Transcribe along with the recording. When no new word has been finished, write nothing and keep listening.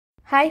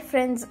Hi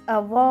friends, a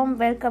warm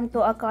welcome to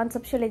our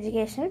Conceptual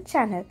Educational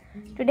channel.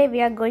 Today we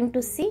are going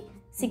to see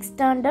 6th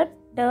standard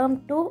term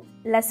 2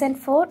 lesson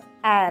 4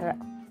 air.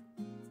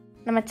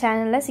 நம்ம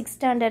சேனல்ல 6th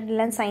standard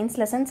science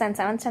lessons and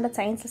 7th standard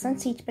science lessons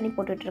teach பண்ணி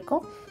போட்டுட்டு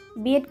இருக்கோம்.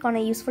 B.Ed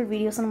கான useful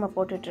videos நம்ம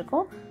போட்டுட்டு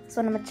இருக்கோம்.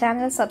 So நம்ம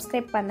சேனலை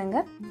சப்ஸ்கிரைப்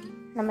பண்ணுங்க.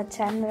 நம்ம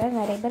சேனலை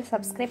நிறைய பேர்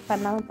சப்ஸ்கிரைப்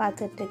பண்ணாம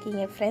பார்த்துட்டு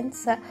இருக்கீங்க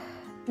फ्रेंड्स.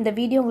 இந்த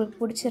வீடியோ உங்களுக்கு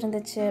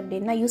பிடிச்சிருந்துச்சு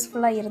அப்படினா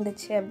யூஸ்ஃபுல்லா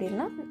இருந்துச்சு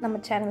அப்படினா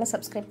நம்ம சேனலை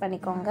சப்ஸ்கிரைப்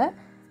பண்ணிக்கோங்க.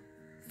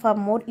 For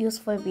more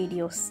useful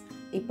videos.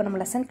 இப்போ நம்ம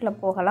லெசன்க்குள்ள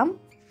போகலாம்.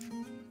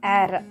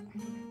 Air.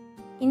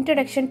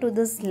 Introduction to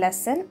this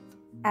lesson.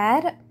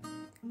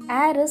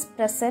 Air is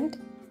present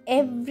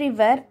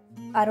everywhere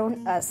around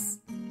us.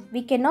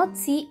 We cannot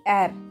see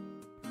air,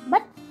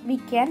 but we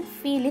can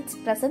feel its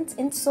presence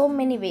in so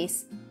many ways.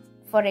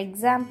 For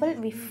example,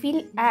 we feel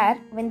air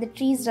when the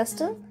trees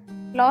rustle,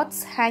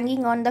 cloths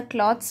hanging on the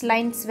cloth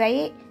lines sway,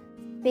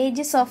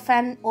 pages of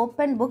an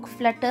open book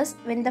flutters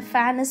when the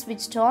fan is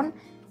switched on,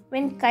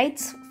 when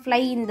kites fly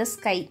in the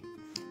sky.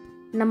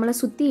 நம்மளை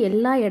சுற்றி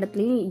எல்லா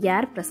இடத்துலையும்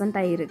ஏர் present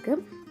ஆகிருக்கு.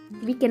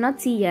 we cannot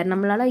see air.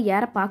 நம்மளால்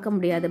ஏரை பார்க்க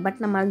முடியாது, but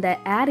நம்ம அந்த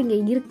ஏர் இங்கே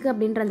இருக்குது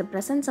அப்படின்ற அந்த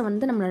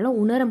ப்ரெசன்ஸை நம்மளால்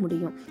உணர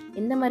முடியும்.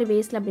 எந்த மாதிரி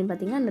வேஸில் அப்படின்னு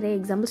பார்த்தீங்கன்னா நிறைய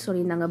எக்ஸாம்பிள்ஸ்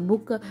சொல்லியிருந்தாங்க.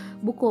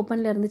 புக்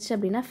ஓப்பனில் இருந்துச்சு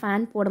அப்படின்னா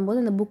ஃபேன்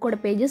போடும்போது அந்த புக்கோட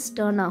பேஜஸ்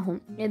டேர்ன் ஆகும்.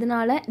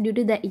 எதனால? Due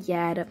to the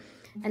air.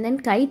 And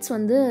then guides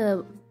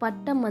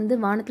பட்டம்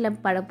வானத்தில்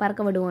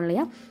பறக்க விடுவோம்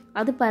இல்லையா,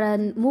 அது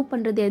மூவ்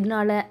பண்ணுறது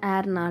எதனால?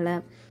 ஏர்னால.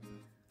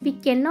 We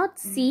cannot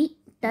see,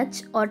 touch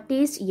or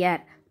taste air,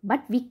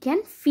 but we can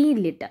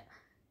feel it.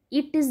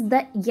 It is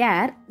the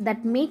air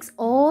that makes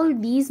all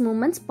these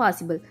movements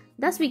possible.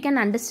 Thus we can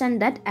understand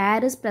that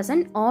air is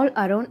present all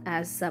around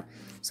us.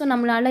 So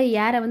நம்மளால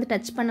ஏரை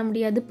touch பண்ண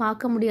முடியாது,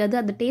 பார்க்க முடியாது,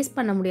 அதை taste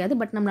பண்ண முடியாது,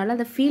 but நம்மளால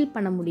அதை ஃபீல்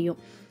பண்ண முடியும்.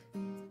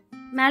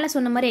 மேலே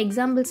சொன்ன மாதிரி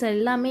எக்ஸாம்பிள்ஸ்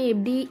எல்லாமே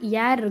எப்படி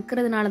ஏர்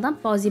இருக்கிறதுனால தான்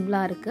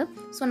பாசிபிளாக இருக்குது.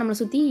 ஸோ நம்மளை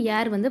சுற்றி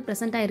ஏர்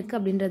ப்ரெசென்ட்டாக இருக்குது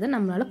அப்படின்றத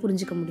நம்மளால்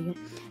புரிஞ்சிக்க முடியும்.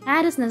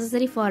 Air is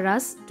necessary for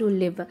us to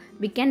live.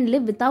 We can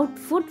live without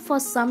food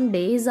for some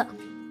days,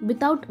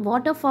 without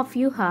water for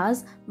few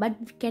hours, but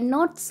we can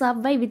not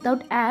survive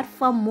without air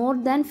for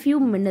more than few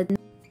minutes.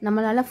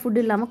 நம்மளால் food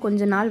இல்லாமல்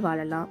கொஞ்ச நாள்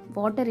வாழலாம்,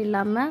 water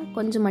இல்லாமல்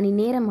கொஞ்சம் மணி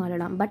நேரம்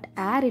வாழலாம், but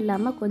ஏர்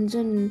இல்லாமல்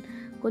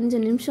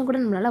கொஞ்சம் நிமிஷம் கூட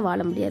நம்மளால் வாழ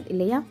முடியாது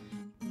இல்லையா?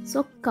 ஸோ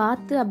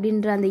காற்று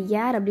அப்படின்ற அந்த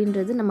ஏர்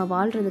அப்படின்றது நம்ம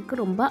வாழ்கிறதுக்கு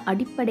ரொம்ப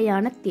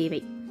அடிப்படையான தேவை.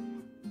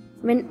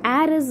 when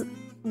air is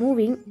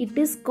moving, it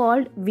is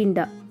called wind.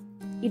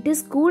 It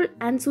is cool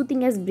and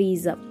soothing as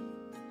breeze.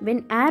 When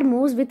air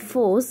moves with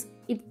force,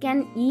 it can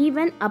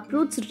even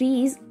uproot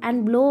trees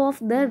and blow off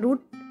the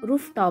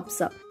rooftops.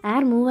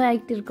 Air move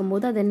ஆகிட்டு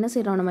இருக்கும்போது அது என்ன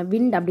செய்கிறோம், நம்ம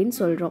wind அப்படின்னு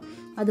சொல்கிறோம்.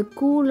 அது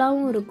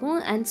கூலாகவும் இருக்கும்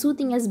அண்ட்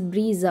சூத்திங் அஸ்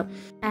ப்ரீஸ்.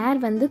 ஏர்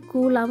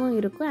கூலாகவும்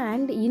இருக்கும்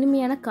அண்ட்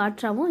இனிமையான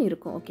காற்றாகவும்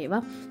இருக்கும். ஓகேவா?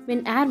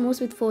 When air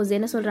moves with force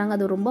என்ன சொல்கிறாங்க,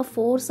 அது ரொம்ப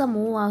ஃபோர்ஸாக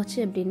மூவ் ஆச்சு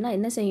அப்படின்னா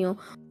என்ன செய்யும்,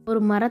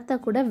 ஒரு மரத்தை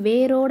கூட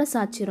வேரோட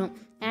சாய்ச்சிரும்.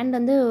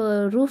 அண்ட்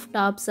ரூஃப்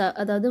டாப்ஸ்,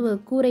 அதாவது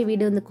கூரை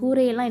வீடு, அந்த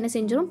கூரையெல்லாம் என்ன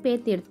செஞ்சிடும்,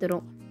 பேத்து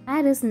எடுத்துரும்.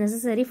 Air is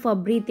necessary for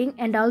breathing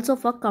and also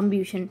for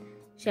combustion.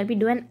 Shall we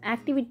do an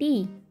activity?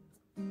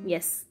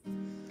 Yes.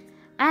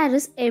 Air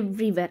is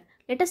everywhere.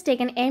 Let us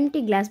take an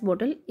empty glass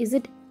bottle. Is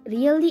it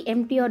really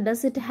empty or does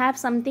it have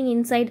something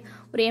inside?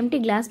 ஒரு empty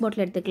glass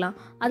bottle எடுத்துக்கலாம்.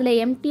 அதில்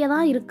எம்டியாக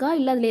தான் இருக்கா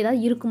இல்லை அதில்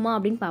ஏதாவது இருக்குமா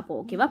அப்படின்னு பார்ப்போம்.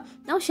 ஓகேவா?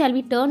 Now shall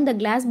we turn the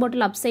glass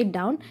bottle upside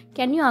down?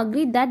 Can you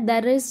agree that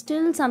there is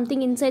still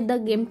something inside the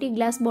empty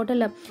glass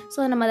bottle?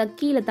 So நம்ம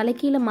அதை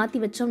தலைக்கீழே மாற்றி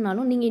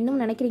வச்சோம்னாலும் நீங்கள்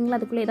இன்னும் நினைக்கிறீங்களா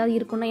அதுக்குள்ளே ஏதாவது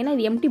இருக்கணும், ஏன்னா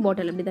இது எம்டி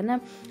பாட்டில் அப்படி தானே.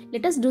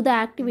 Let us do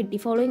the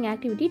following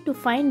activity to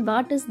find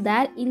what is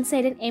there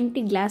inside an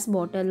empty glass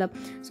bottle.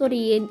 So ஒரு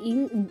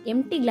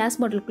empty glass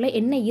bottleக்குள்ளே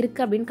என்ன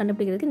இருக்குது அப்படின்னு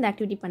கண்டுபிடிக்கிறதுக்கு இந்த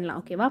ஆக்டிவிட்டி பண்ணலாம்.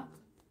 ஓகேவா?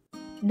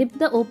 Dip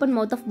the open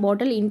mouth of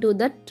bottle into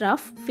the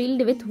trough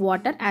filled with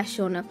water as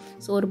shown.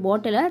 So ஒரு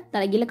பாட்டிலை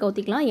தலைகீழ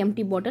கவுத்திக்கலாம்,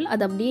 எம்டி பாட்டில்,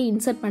 அதை அப்படியே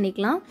இன்சர்ட்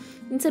பண்ணிக்கலாம்.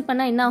 இன்சர்ட்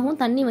பண்ணால் என்ன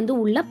ஆகும், தண்ணி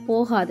உள்ளே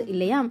போகாது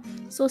இல்லையா?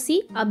 So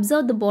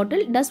observe the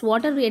bottle. Does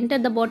water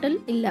enter த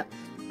பாட்டில்? இல்லை,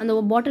 அந்த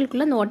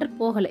பாட்டிலுக்குள்ளே அந்த வாட்டர்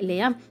போகலை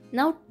இல்லையா?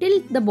 Now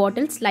tilt the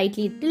bottle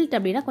slightly. tilt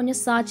அப்படின்னா கொஞ்சம்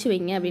சாய்ச்சி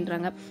வைங்க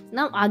அப்படின்றாங்க.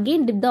 Now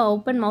again dip the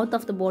open mouth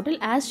of the bottle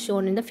as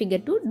shown in the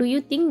figure 2. Do you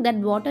think that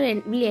water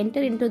will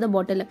enter into the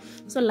bottle?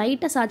 So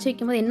லைட்டாக சாய்ச்சி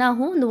வைக்கும்போது என்ன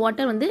ஆகும், இந்த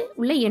water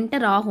உள்ளே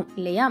என்டர் ஆகும்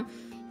இல்லையா?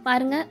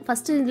 பாருங்கள்,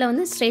 ஃபஸ்ட்டு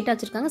இதில் ஸ்ட்ரெயிட்டாக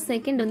வச்சுருக்காங்க,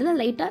 செகண்ட்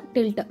லைட்டாக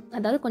டில்ட்,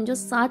 அதாவது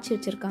கொஞ்சம் சாய்ச்சி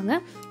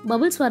வச்சுருக்காங்க.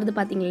 பபுள்ஸ் வருது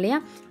பார்த்தீங்க இல்லையா?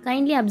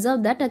 Kindly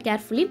observe that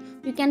carefully.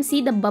 You can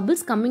see the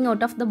bubbles coming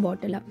out of the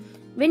bottle.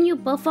 When you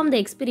perform the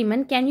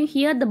experiment, can you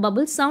hear the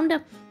bubble sound?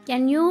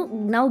 Can you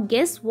now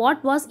guess what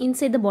was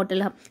inside the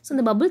bottle? So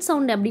the bubble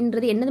sound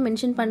அப்படின்றது என்னது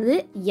mention பண்ணுது?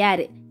 air.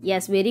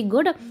 Yes, very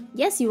good.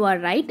 Yes, you are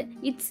right.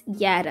 It's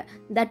air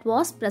that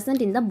was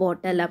present in the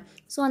bottle.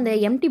 So அந்த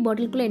empty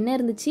bottleக்குள்ள என்ன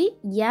இருந்துச்சு?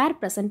 air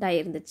present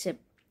ஆயிருந்துச்சு.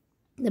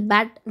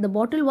 The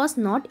bottle was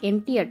not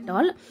empty at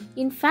all.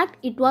 In fact,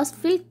 it was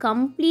filled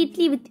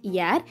completely with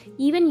air.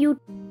 Even you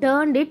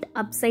turned it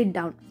upside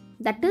down.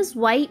 That is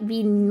why we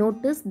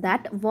notice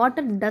that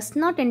water does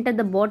not enter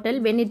the bottle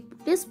when it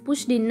is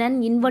pushed in an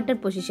inverted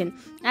position,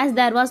 as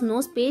there was no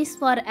space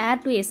for air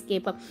to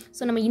escape.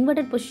 So நம்ம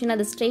inverted position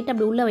அதை straight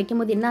அப்படி உள்ளே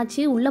வைக்கும்போது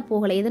என்னாச்சு, உள்ளே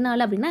போகலை.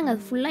 எதனால் அப்படின்னா அங்கே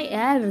ஃபுல்லாக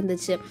ஏர்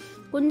இருந்துச்சு.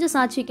 கொஞ்சம்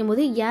சாய்ச்சி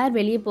வைக்கும்போது ஏர்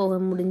வெளியே போக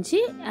முடிஞ்சு,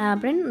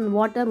 அப்புறம்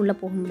வாட்டர் உள்ளே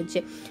போக முடிஞ்சு.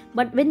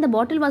 But when the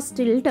bottle was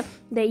tilt,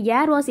 the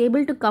air was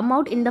able to come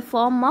out in the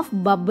form of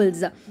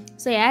bubbles.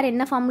 So air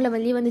என்ன ஃபார்மில்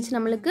வெளியே வந்துச்சு,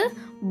 நம்மளுக்கு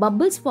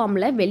பபிள்ஸ்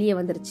ஃபார்மில் வெளியே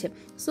வந்துருச்சு.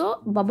 ஸோ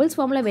பபிள்ஸ்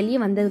ஃபார்மில் வெளியே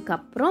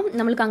வந்ததுக்கப்புறம்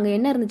நம்மளுக்கு அங்கே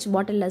என்ன இருந்துச்சு,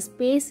 பாட்டிலில்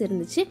ஸ்பேஸ்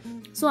இருந்துச்சு.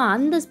 ஸோ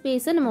அந்த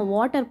ஸ்பேஸை நம்ம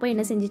வாட்டர் போய்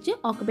என்ன செஞ்சிச்சு,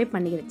 occupy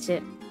பண்ணிக்கிடுச்சு.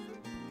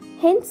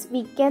 Hence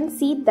we can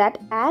see that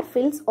air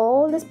fills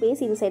all the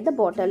space inside the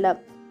bottle.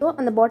 So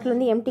அந்த பாட்டில்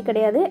வந்து எம்டி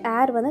கிடையாது,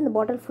 ஏர் வந்து அந்த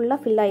பாட்டில் ஃபுல்லாக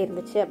ஃபில்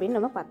ஆகிருந்துச்சு அப்படின்னு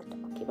நம்ம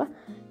பார்த்துட்டோம். ஓகேவா.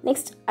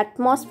 Next,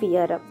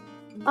 atmosphere.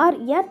 Our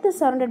earth is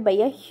surrounded by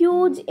a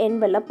huge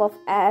envelope of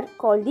air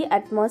called the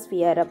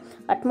atmosphere.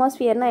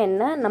 அட்மாஸ்பியர்னா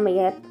என்ன, நம்ம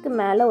எர்த்துக்கு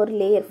மேலே ஒரு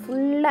லேயர்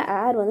ஃபுல்லாக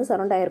ஏர் வந்து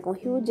சரௌண்ட் ஆகிருக்கும்,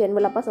 ஹியூஜ்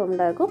என்வெலப்பாக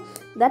சரௌண்ட் ஆகிருக்கும்.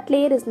 That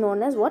layer is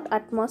known as what?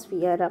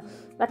 Atmosphere.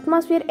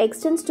 Atmosphere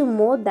extends to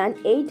more than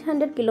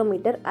 800 km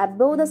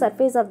above the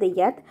surface of the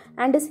earth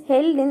and is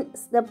held in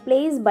the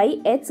place by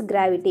Earth's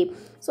gravity.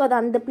 So அது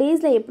அந்த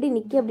பிளேஸில் எப்படி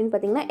நிற்கி அப்படின்னு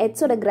பார்த்தீங்கன்னா,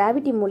 எர்த்ஸோட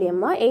gravity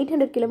மூலியமாக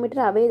 800 km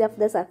away of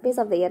the surface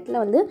of the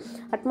earthல வந்து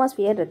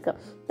atmosphere இருக்குது.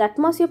 The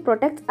atmosphere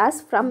protects us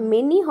from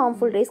many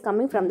harmful rays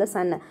coming from the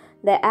sun.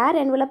 The air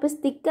envelope is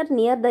thicker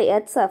near the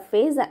earth's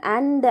surface,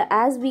 and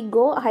as we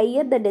go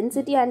higher, the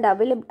density and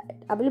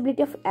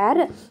availability of air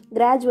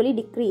gradually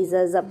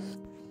decreases.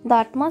 இந்த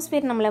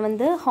atmosphere நம்மளை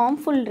வந்து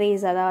harmful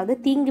race, அதாவது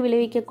தீங்கு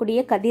விளைவிக்கக்கூடிய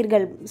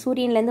கதிர்கள்,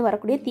 சூரியன்லேருந்து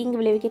வரக்கூடிய தீங்கு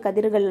விளைவிக்க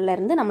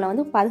கதிர்கள்லேருந்து நம்மளை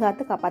வந்து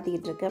பாதுகாத்து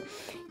காப்பாற்றிக்கிட்டு இருக்கு.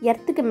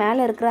 எர்த்துக்கு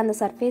மேலே இருக்கிற அந்த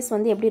சர்ஃபேஸ்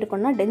வந்து எப்படி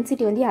இருக்கும்னா,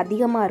 டென்சிட்டி வந்து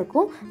அதிகமாக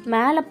இருக்கும்.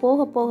 மேலே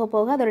போக போக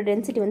போக அதோட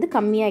டென்சிட்டி வந்து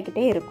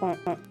கம்மியாகிக்கிட்டே இருக்கும்.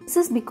 This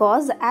is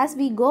because as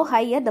we go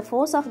higher, the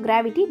force of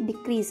gravity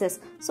decreases.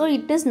 So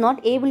it is not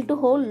able to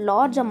hold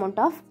large amount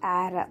of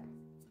air.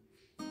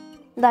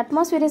 The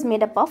atmosphere is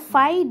made up of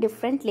 5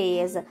 different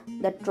layers: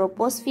 the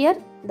troposphere,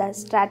 the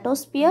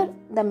stratosphere,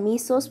 the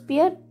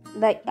mesosphere,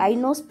 the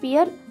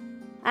ionosphere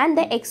and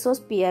the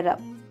exosphere.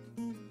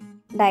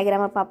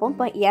 டயக்ராமை பார்ப்போம்.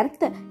 இப்போ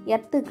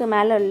எர்த்துக்கு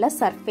மேலே உள்ள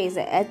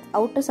surface,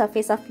 outer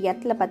surface of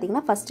எர்த்தில்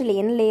பார்த்தீங்கன்னா first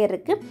என்ன layer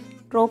இருக்குது,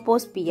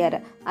 troposphere.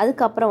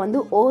 அதுக்கப்புறம்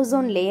வந்து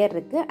ozone layer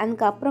இருக்குது.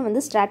 அதுக்கப்புறம்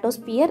வந்து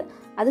ஸ்ட்ராட்டோஸ்பியர்,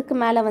 அதுக்கு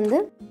மேலே வந்து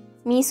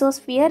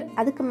மீசோஸ்பியர்,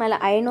 அதுக்கு மேலே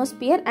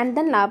ionosphere, and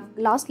then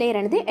last layer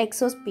என்னது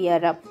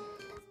எக்ஸோஸ்பியர்.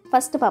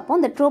 ஃபஸ்ட்டு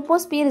பார்ப்போம். The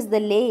troposphere is the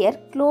layer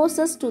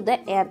closest to the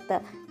earth.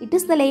 It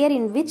is the layer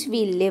in which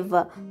we live.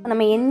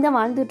 நம்ம எங்கே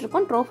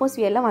வாழ்ந்துட்டுருக்கோம்,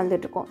 ட்ரோபோஸ்பியரில்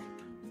வாழ்ந்துட்டுருக்கோம்.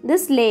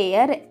 This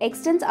layer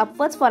extends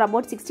upwards for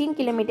about 16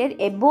 km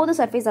above the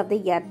surface of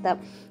the earth.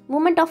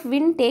 Movement of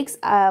wind takes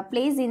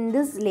place in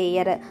this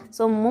layer.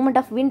 So movement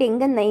of wind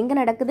எங்கே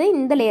நடக்குது,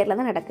 இந்த லேயரில்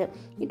தான் நடக்குது.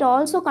 It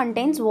also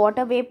contains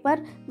water vapor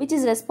which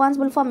is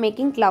responsible for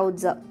making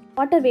clouds.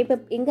 Water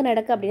vapour எங்கே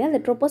நடக்குது அப்படின்னா அந்த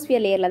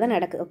ட்ரோபோஸ்பியர் லேயரில் தான்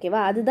நடக்குது. ஓகேவா.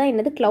 அதுதான்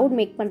என்னது, க்ளவுட்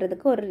மேக்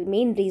பண்ணுறதுக்கு ஒரு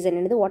மெயின் ரீசன்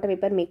என்னது, வாட்டர்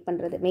வேப்பர்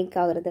மேக்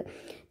ஆகுறது.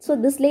 So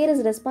this layer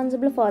is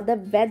responsible for the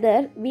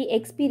whether we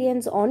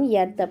experience on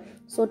earth.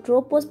 So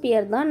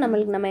troposphere தான்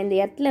நம்ம இந்த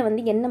எர்த்தில்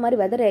வந்து என்ன மாதிரி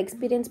வெதரை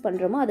எக்ஸ்பீரியன்ஸ்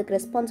பண்ணுறோமோ அதுக்கு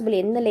ரெஸ்பான்சிபிள்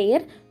எந்த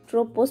layer,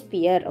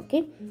 troposphere. Okay.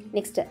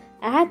 Next,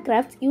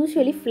 aircrafts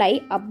usually fly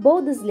above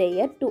this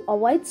layer to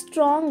avoid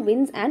strong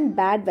winds and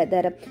bad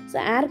weather. So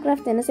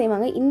aircraft என்ன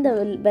செய்வாங்க,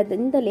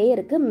 இந்த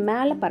லேயருக்கு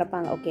மேலே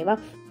பறப்பாங்க. ஓகேவா.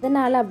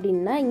 இதனால்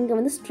அப்படின்னா இங்கே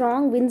வந்து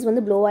ஸ்ட்ராங் விண்ட்ஸ்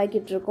வந்து ப்ளோ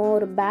ஆகிட்டு இருக்கும்,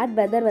 ஒரு பேட்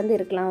வெதர் வந்து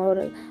இருக்கலாம்,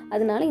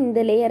 அதனால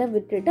இந்த லேயரை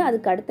விட்டுட்டு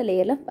அதுக்கு அடுத்த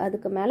லேயரில்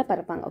அதுக்கு மேலே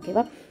பறப்பாங்க.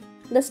 ஓகேவா.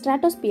 The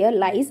stratosphere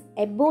lies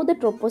above the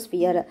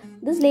troposphere.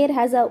 This layer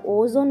has a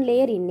ozone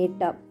layer in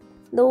it.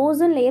 The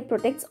ozone layer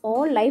protects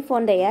all life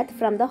on the earth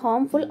from the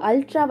harmful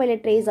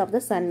ultraviolet rays of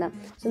the sun.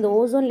 So இந்த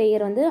ozone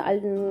layer வந்து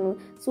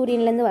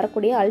சூரியன்லேருந்து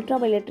வரக்கூடிய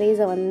ultraviolet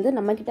rays வந்து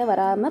நம்மக்கிட்ட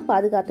வராமல்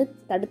பாதுகாத்து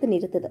தடுத்து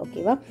நிறுத்துது.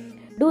 ஓகேவா.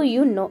 Do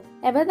you know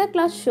a weather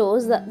cloud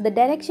shows the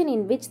direction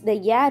in which the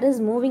air is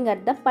moving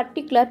at the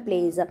particular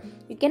place.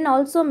 You can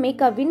also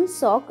make a wind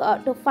sock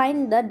to find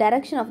the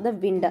direction of the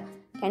wind.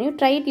 Can you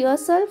try it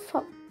yourself?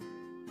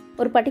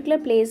 ஒரு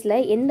particular பிளேஸில்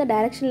எந்த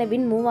டைரெக்ஷனில்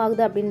wind move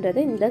ஆகுது அப்படின்றது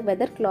இந்த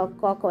weather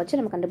கிளாக்கை வச்சு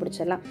நம்ம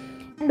கண்டுபிடிச்சிடலாம்.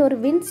 அண்ட் ஒரு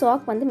விண்ட்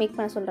சாக் வந்து மேக்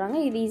பண்ண சொல்கிறாங்க.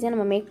 இது ஈஸியாக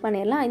நம்ம மேக்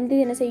பண்ணிடலாம்.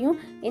 இந்த என்ன செய்யும்,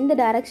 எந்த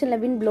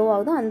டைரெக்ஷனில் விண்ட் ப்ளோ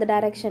ஆகுதோ அந்த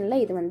டைரெக்ஷனில்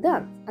இது வந்து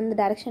அந்த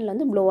டைரெக்ஷனில்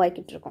வந்து ப்ளோ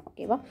ஆகிக்கிட்டு இருக்கும்.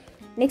 ஓகேவா.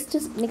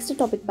 நெக்ஸ்ட்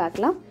டாபிக்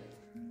பார்க்கலாம்.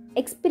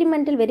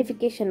 Experimental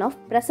verification of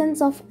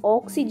presence of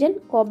oxygen,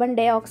 carbon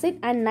dioxide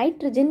and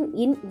nitrogen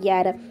in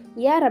air.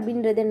 Air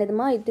அப்படின்றது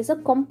என்னதுமா, it is a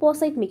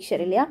composite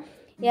mixture இல்லையா.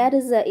 Air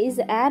is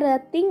air a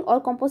thing or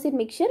composite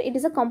mixture? It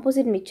is a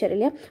composite mixture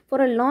இல்லையா. For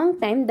a long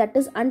time, that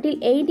is until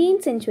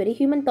 18th century,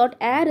 human thought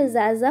air is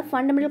as a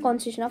fundamental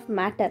constitution of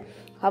matter.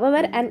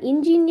 However, an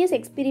ingenious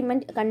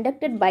experiment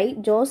conducted by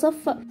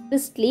Joseph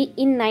Priestley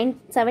in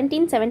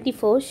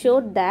 1774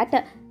 showed that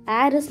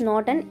air is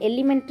not an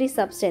elementary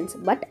substance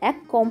but a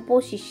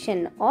composition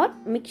or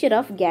mixture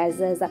of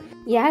gases.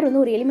 Air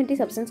வந்து ஒரு elementary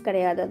substance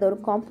கிடையாது, அது ஒரு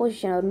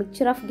composition or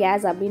mixture of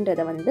gas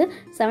அப்படின்றத வந்து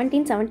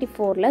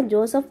 1774ல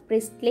Joseph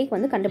priestly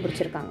வந்து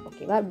கண்டுபிடிச்சிருக்காங்க.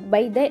 ஓகேவா?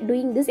 by the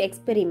doing this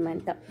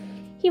experiment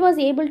he was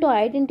able to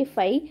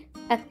identify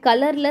a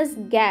colorless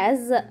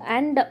gas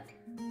and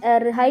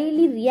a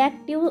highly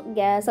reactive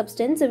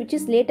substance which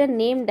is later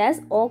named as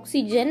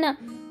oxygen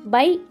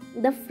by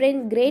the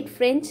great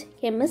French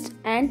chemist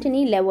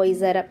Anthony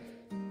Lavoisier.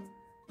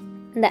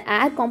 இந்த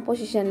ஏர்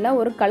காம்போசிஷனில்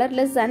ஒரு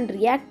colourless and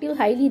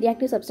highly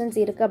reactive substance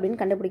இருக்குது அப்படின்னு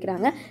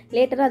கண்டுபிடிக்கிறாங்க.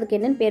 லேட்டராக அதுக்கு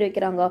என்னென்னு பேர்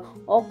வைக்கிறாங்க?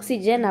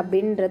 Oxygen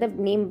அப்படின்றத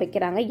நேம்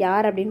வைக்கிறாங்க.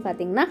 யார் அப்படின்னு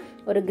பார்த்தீங்கன்னா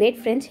ஒரு கிரேட்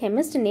ஃப்ரெஞ்ச்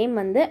கெமிஸ்ட், நேம்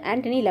வந்து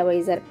Antony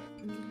லவாய்சர்.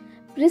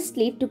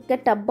 Priestley took a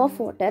tub of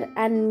water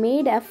and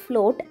made a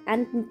float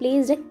and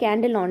placed a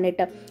candle on it.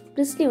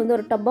 Priestley வந்து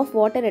ஒரு டப் ஆஃப்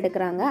வாட்டர்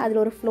எடுக்கிறாங்க,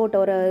 அதில் ஒரு ஃப்ளோட்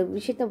ஒரு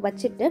விஷயத்தை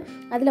வச்சுட்டு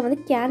அதில் வந்து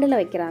கேண்டிலை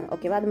வைக்கிறாங்க.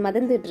 ஓகேவா? அது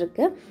மதந்துட்டு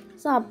இருக்கு.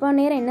 ஸோ அப்போ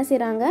நேரம் என்ன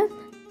செய்கிறாங்க?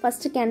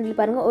 ஃபஸ்ட்டு கேண்டில்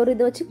பாருங்கள், ஒரு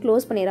இதை வச்சு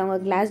க்ளோஸ்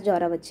பண்ணிடுறாங்க, கிளாஸ்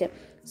ஜாரை வச்சு.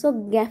 ஸோ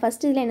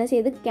ஃபஸ்ட்டு இதில் என்ன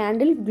செய்யுது?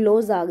 கேண்டில்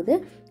க்ளோஸ் ஆகுது.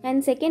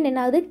 அண்ட் செகண்ட் என்ன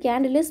ஆகுது?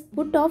 Candle is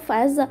put of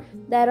as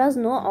there as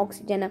no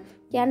oxygen.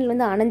 Candle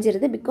வந்து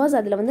அணைஞ்சிருது, பிகாஸ்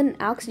அதில் வந்து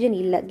ஆக்சிஜன்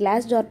இல்லை.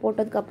 கிளாஸ் ஜார்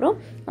போட்டதுக்கப்புறம்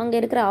அங்கே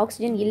இருக்கிற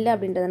ஆக்சிஜன் இல்லை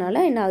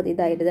அப்படின்றதுனால என்ன ஆகுது?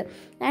 இதாகிடுது.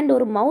 அண்ட்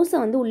ஒரு மவுஸை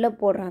வந்து உள்ளே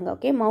போடுறாங்க.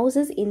 Okay, mouse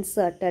is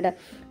inserted.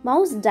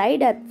 Mouse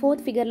tight at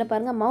fourth ஃபிகரில்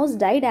பாருங்கள், mouse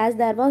tight as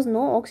there was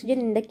no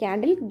oxygen in the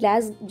candle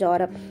class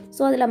jar.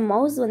 So அதில்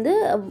மவுஸ் வந்து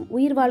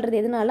உயிர் வாழ்கிறது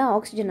எதனால?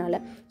 ஆக்சிஜனால்.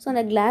 ஸோ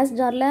அந்த கிளாஸ்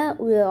ஜாரில்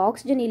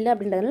ஆக்சிஜன் இல்லை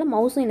அப்படின்றதுனால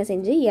மவுஸும் என்ன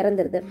செஞ்சு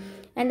இறந்துருது.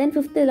 அண்ட் தென்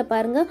ஃபிஃப்த்து இதில்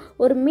பாருங்கள்,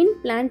 ஒரு மின்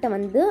பிளான்ட்டை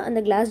வந்து அந்த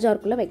கிளாஸ்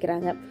ஜாருக்குள்ளே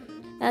வைக்கிறாங்க.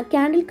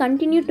 candle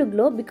continue to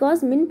glow because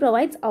mint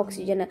provides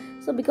oxygen.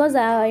 So because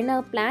என்ன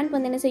பிளான்ட்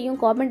வந்து என்ன செய்யும்?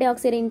 கார்பன் டை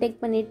ஆக்சைடை இன்டேக்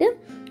பண்ணிவிட்டு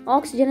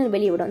ஆக்சிஜனை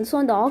வெளியே விடும். ஸோ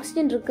அந்த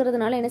ஆக்சிஜன்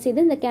இருக்கிறதுனால என்ன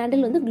செய்யுது? இந்த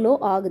கேண்டில் வந்து க்ளோ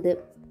ஆகுது.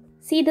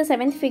 See the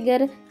seventh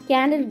figure,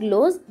 candle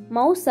glows,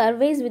 mouse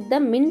surveys with the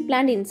mint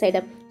plant inside.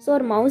 So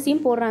ஒரு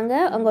மவுஸையும் போடுறாங்க,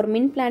 அங்கே ஒரு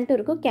மின் பிளான்ட்டும்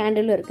இருக்குது,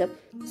 கேண்டிலும் இருக்குது.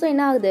 ஸோ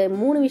என்ன ஆகுது?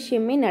 மூணு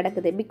விஷயமே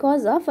நடக்குது.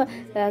 பிகாஸ் ஆஃப்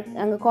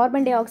அங்கே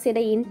கார்பன் டை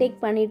ஆக்சைடை இன்டேக்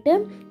பண்ணிவிட்டு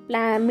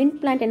மின்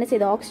பிளான்ட் என்ன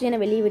செய்யுது? ஆக்சிஜனை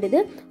வெளியே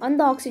விடுது.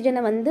 அந்த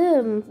ஆக்சிஜனை வந்து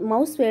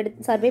மவுஸ்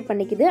சர்வே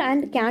பண்ணிக்குது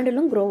அண்ட்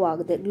கேண்டிலும் க்ளோ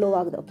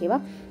ஆகுது. ஓகேவா?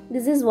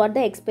 This is what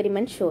the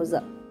experiment shows.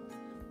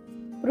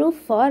 Proof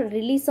for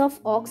release of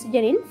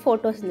oxygen in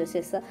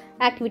photosynthesis.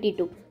 Activity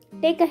 2.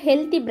 Take a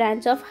healthy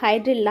branch of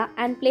hydrilla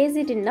and place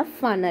it in a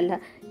funnel.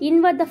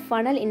 Invert the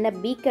funnel in a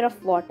beaker of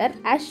water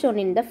as shown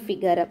in the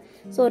figure.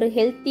 So ஒரு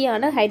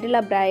ஹெல்த்தியான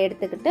hydrilla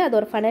எடுத்துக்கிட்டு அது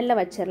ஒரு ஃபனலில்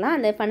வச்சிடலாம்.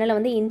 அந்த ஃபனலை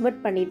வந்து invert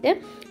பண்ணிவிட்டு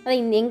அதை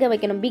எங்கே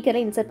வைக்கணும்?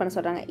 பீக்கரில் இன்சர்ட் பண்ண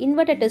சொல்கிறாங்க.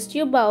 Invert a test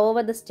tube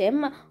over the stem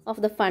of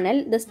the funnel.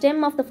 The stem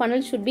of the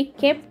funnel should be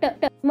kept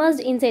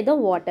immersed inside the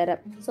water.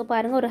 So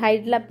பாருங்கள், ஒரு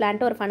ஹைட்ரில்லா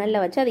பிளான்ட்டை ஒரு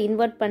ஃபனலில் வச்சு அதை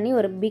இன்வெர்ட் பண்ணி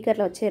ஒரு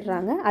பீக்கரில்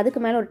வச்சிடுறாங்க.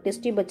 அதுக்கு மேலே ஒரு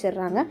டெஸ்ட் டியூப்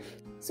வச்சிடுறாங்க.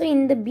 ஸோ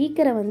இந்த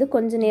பீக்கரை வந்து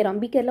கொஞ்சம் நேரம்,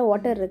 பீக்கரில்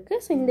வாட்டர் இருக்குது,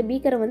 ஸோ இந்த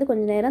பீக்கரை வந்து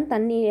கொஞ்சம் நேரம்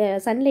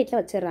சன்லைட்டில்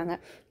வச்சிடுறாங்க.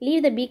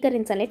 Leave the beaker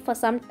in sunlight for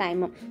some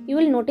time. You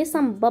will notice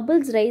some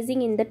bubbles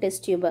rising in the test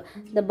tube.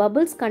 The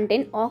bubbles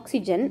contain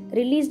oxygen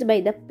released by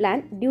the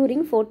plant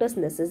during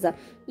photosynthesis.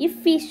 If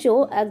we show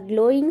a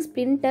glowing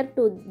splinter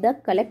to the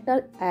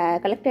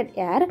collected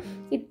air,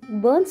 it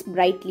burns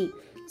brightly.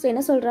 So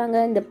என்ன சொல்கிறாங்க?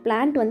 இந்த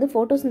plant வந்து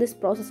photosynthesis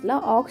ப்ராசஸில்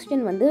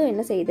oxygen வந்து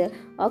என்ன செய்யுது?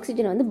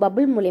 Oxygen வந்து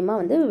bubble மூலயமா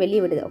வந்து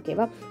வெளியே விடுது.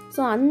 ஓகேவா? ஸோ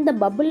அந்த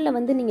பபிளில்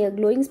வந்து நீங்கள்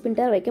க்ளோயிங்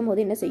ஸ்பின்டர் வைக்கும் போது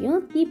என்ன செய்யும்?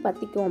 தீ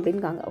பற்றிக்கும்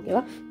அப்படின்காங்க.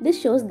 ஓகேவா?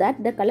 This shows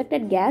that the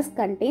collected case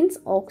contains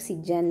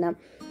oxygen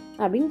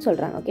அப்படின்னு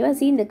சொல்கிறாங்க. ஓகேவா?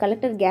 சி இந்த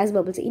கலெக்டட் கேஸ்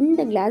பபிள்ஸ்,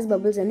 இந்த கேஸ்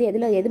பபிள்ஸ் வந்து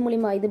எது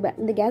மூலிமா?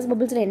 இந்த கேஸ்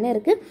பபிள்ஸில் என்ன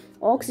இருக்குது?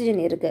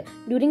 ஆக்சிஜன் இருக்குது.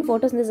 டியூரிங்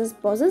ஃபோட்டோசிந்தசிஸ்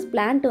ப்ராசஸ்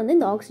பிளான்ட் வந்து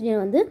இந்த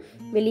ஆக்சிஜன் வந்து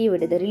வெளியே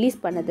விடுது, ரிலீஸ்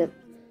பண்ணுது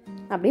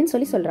அப்படின்னு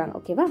சொல்கிறாங்க.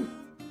 ஓகேவா?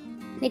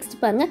 நெக்ஸ்ட்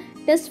பாருங்க,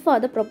 test for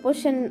the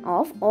proportion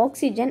of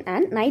oxygen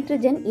and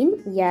nitrogen in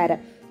air.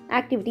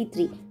 Activity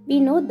 3. We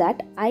know that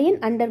iron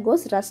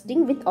undergoes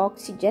rusting with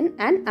oxygen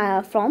and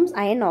forms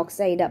iron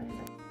oxide.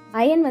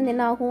 Iron வந்து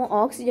என்ன ஆகும்?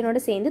 ஆக்சிஜனோட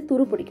சேர்ந்து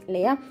துரு பிடிக்கும்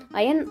இல்லையா?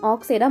 அயன்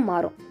ஆக்சைடாக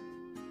மாறும்.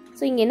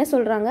 ஸோ இங்கே என்ன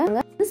சொல்கிறாங்க?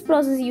 This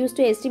process is used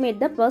to estimate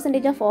the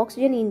percentage of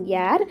oxygen in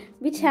air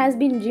which has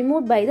been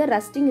removed by the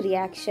rusting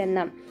reaction.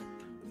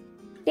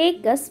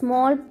 Take a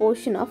small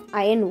portion of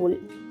iron wool.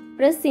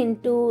 Press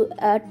into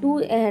a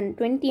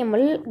 20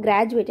 ml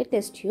graduated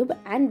test tube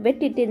and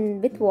wet it in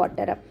with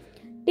water.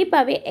 Tip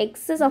away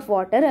excess of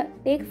water.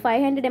 Take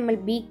 500 ml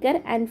beaker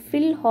and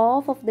fill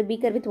half of the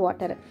beaker with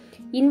water.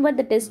 Invert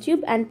the test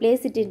tube and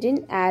place it in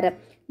air.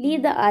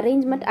 Leave the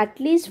arrangement at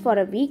least for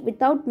a week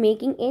without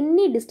making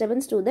any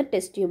disturbance to the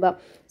test tube.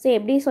 So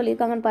எப்படி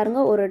சொல்லியிருக்காங்கன்னு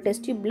பாருங்கள், ஒரு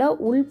test டியூப்பில்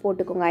உள்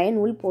போட்டுக்கோங்க, iron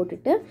உள்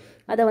போட்டுட்டு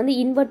அதை வந்து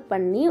இன்வெர்ட்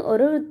பண்ணி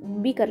ஒரு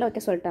பீக்கரில்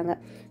வைக்க சொல்லிட்டாங்க.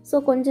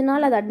 ஸோ கொஞ்ச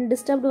நாள் அதை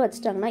அன்டிஸ்டர்ப்டு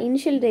வச்சுட்டாங்கன்னா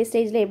இனிஷியல்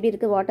ஸ்டேஜில் எப்படி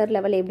இருக்குது, வாட்டர்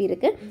லெவல் எப்படி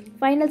இருக்குது,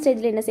 ஃபைனல்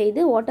ஸ்டேஜில் என்ன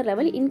செய்யுது, வாட்டர்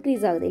லெவல்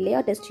இன்க்ரீஸ் ஆகுது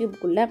இல்லையா டெஸ்ட்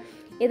டியூப்புக்குள்ளே.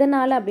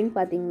 எதனால் அப்படின்னு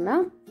பார்த்தீங்கன்னா,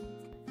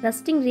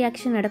 ரஸ்டிங்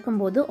ரியாக்ஷன்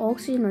நடக்கும்போது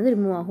ஆக்சிஜன் வந்து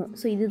ரிமூவ் ஆகும்.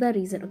 ஸோ இதுதான்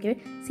reason. Okay,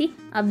 C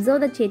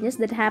observe the changes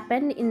that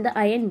happen in the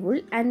iron wool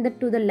and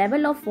to the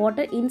level of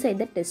water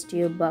inside the test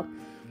tube.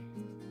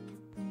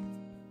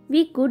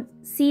 we could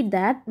see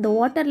that the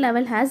water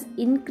level has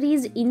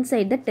increased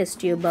inside the test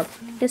tube.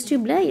 Test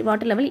tube la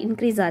water level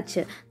increase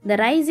ஆச்சு. The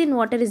rise in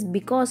water is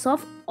because of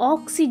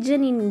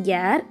oxygen in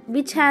air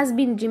which has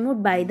been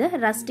removed by the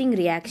rusting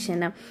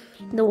reaction.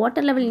 இந்த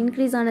water level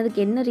increase ஆனதுக்கு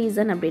என்ன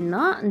reason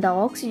அப்படின்னா இந்த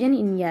oxygen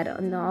இன் ஏர்,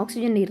 அந்த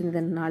oxygen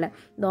இருந்ததுனால.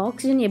 இந்த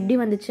oxygen எப்படி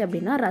வந்துச்சு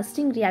அப்படின்னா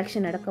ரஸ்டிங்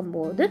ரியாக்ஷன்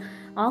நடக்கும்போது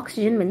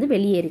ஆக்சிஜன் வந்து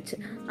வெளியேறிச்சு.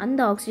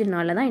 அந்த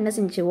ஆக்சிஜனால தான் என்ன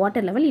செஞ்சு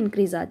வாட்டர் லெவல்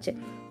இன்க்ரீஸ் ஆச்சு.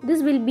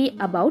 This will be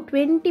about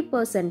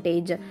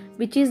 20%,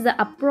 which is the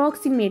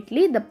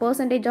approximately the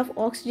percentage of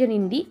oxygen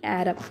in the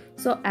air.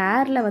 So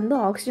airல வந்து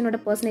ஆக்சிஜனோட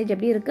பர்சன்டேஜ்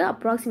எப்படி இருக்குது,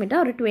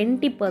 அப்ராக்சிமேட்டாக ஒரு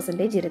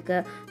 20%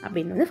 இருக்குது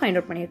அப்படின்னு வந்து ஃபைண்ட்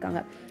அவுட்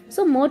பண்ணியிருக்காங்க.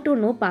 ஸோ மோர் டு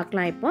நோ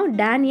பார்க்கலாம். இப்போ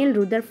Daniel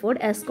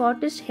Rutherford, a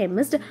Scottish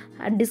chemist,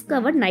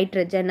 discovered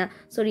nitrogen.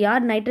 So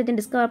யார் நைட்ரஜன்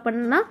டிஸ்கவர்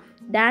பண்ணா?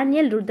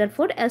 Daniel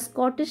Rutherford, a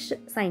Scottish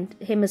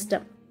chemist.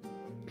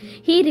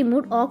 He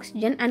removed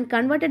oxygen and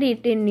converted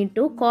it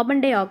into carbon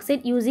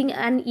dioxide using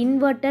an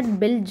inverted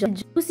bell jar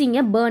using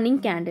a burning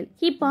candle.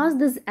 He passed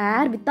this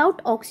air without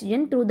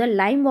oxygen through the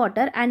lime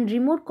water and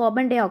removed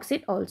carbon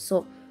dioxide also.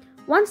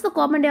 Once the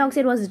carbon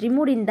dioxide was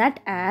removed in that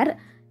air,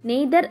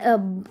 neither a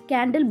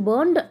candle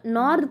burned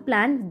nor the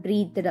plant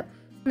breathed.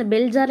 இந்த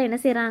bell ஜாரில் என்ன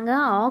செய்கிறாங்க,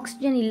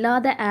 oxygen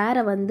இல்லாத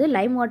ஏரை வந்து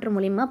Lime water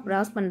மூலிமா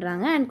ப்ராஸ்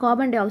பண்ணுறாங்க and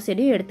carbon tie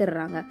ஆக்சைடையும்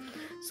எடுத்துடுறாங்க.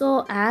 ஸோ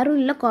ஏரும்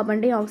இல்லை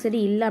கார்பன் டை ஆக்சைடு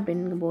இல்லை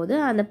அப்படிங்கும்போது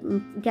அந்த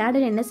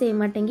கேண்டில் என்ன செய்ய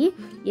மாட்டேங்கி,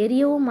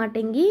 எரியவும்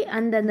மாட்டேங்கி,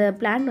 அந்த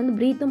பிளான்ட் வந்து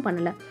ப்ரீத்தும்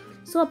பண்ணலை.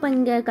 ஸோ அப்போ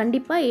இங்கே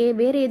கண்டிப்பாக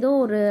வேறு ஏதோ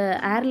ஒரு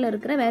ஏரில்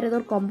இருக்கிற வேறு ஏதோ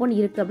ஒரு காம்பவுண்ட்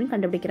இருக்குது அப்படின்னு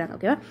கண்டுபிடிக்கிறாங்க.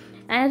 ஓகேவா?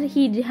 And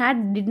he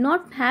did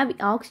not have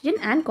oxygen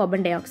and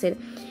carbon dioxide.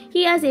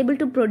 He was able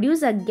to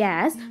produce a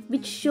gas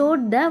which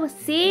showed the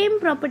same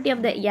property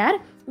of the air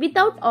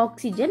without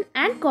oxygen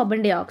and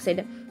carbon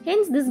dioxide.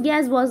 Hence this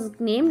gas was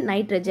named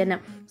nitrogen.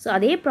 So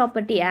அதே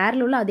property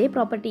ஏரில் உள்ள அதே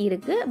property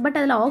இருக்குது, but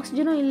அதில்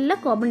ஆக்சிஜனும் இல்லை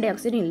carbon tie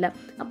ஆக்சைடும் இல்லை.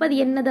 அப்போ அது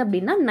என்னது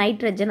அப்படின்னா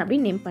நைட்ரஜன்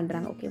அப்படின்னு நேம்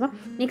பண்ணுறாங்க. ஓகேவா?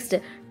 Next,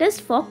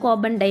 test for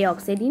carbon di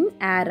oxide in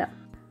air.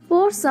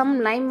 Bore some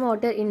Lime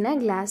water in a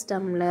class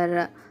tumbler.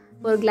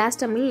 ஒரு கிளாஸ்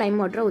டம்ளர் லைம்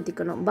வாட்டரை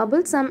ஊற்றிக்கணும்.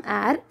 Bubble some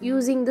air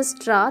using the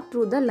straw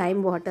through the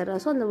Lime water.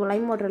 So அந்த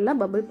Lime வாட்டரில்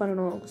bubble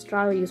பண்ணணும்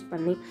ஸ்ட்ராவை use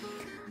பண்ணி.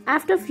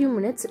 After a few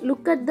minutes,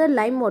 look at the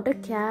lime water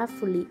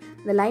carefully.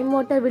 The lime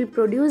water will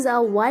produce a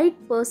white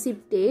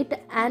precipitate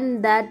and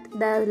that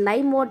the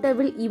lime water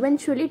will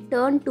eventually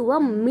turn to a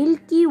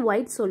milky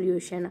white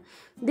solution.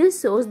 This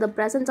shows the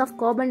presence of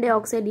carbon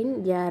dioxide in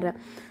air.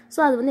 So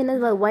அது வந்து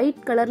என்ன white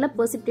கலரில்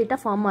பெர்சிபிடேட்டாக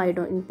form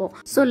ஆகிடும் இப்போ.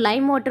 So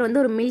Lime water வந்து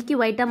ஒரு milky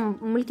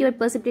white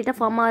பெர்சிபிடேட்டாக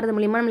form ஆகிறது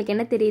மூலிமா நம்மளுக்கு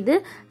என்ன தெரியுது,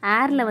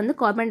 ஏரில் வந்து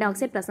கார்பன் டை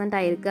ஆக்சைடு ப்ரெசென்ட்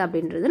ஆகிருக்கு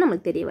அப்படின்றது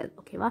நம்மளுக்கு தெரிய வருது.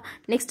 ஓகேவா?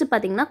 நெக்ஸ்ட்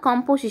பார்த்தீங்கன்னா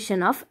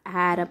composition of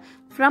air.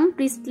 From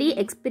Priestley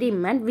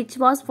experiment which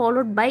was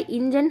followed by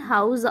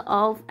Ingenhousz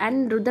and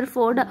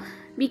Rutherford,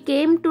 we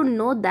came to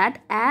know that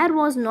air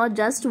was not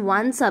just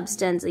one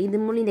substance.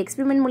 இந்த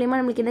எக்ஸ்பெரிமெண்ட் மூலிமா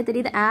நம்மளுக்கு என்ன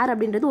தெரியுது, ஏர்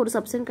அப்படின்றது ஒரு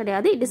சப்ஸ்டன்ஸ்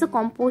கிடையாது, it is a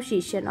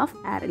composition of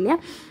air. இல்லையா?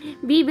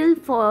 we will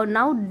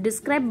now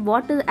describe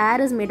what air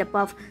is made up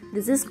of.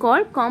 This is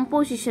called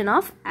composition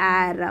of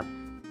air.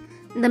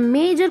 The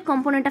major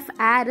component of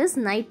air is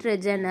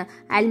nitrogen.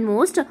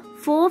 Almost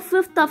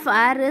 4/5 of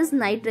air is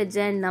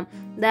nitrogen.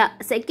 The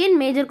second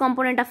major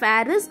component of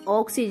air is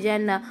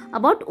oxygen.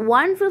 About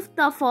 1/5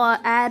 of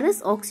air is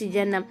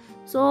oxygen.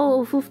 So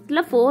 5th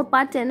 4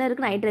 parts என்ன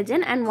இருக்குது,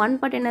 nitrogen, and 1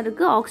 part என்ன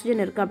இருக்குது,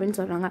 oxygen இருக்குது அப்படின்னு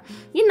சொல்கிறாங்க.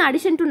 In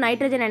addition to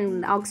nitrogen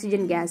and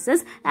oxygen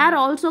gases, air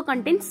also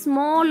contain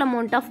small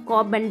amount of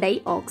carbon di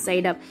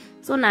oxide.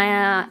 So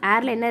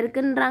ஏரில் என்ன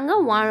இருக்குன்றாங்க,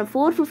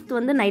 4/5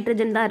 வந்து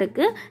நைட்ரஜன் தான்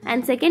இருக்குது,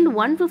 அண்ட் செகண்ட்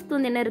 1/5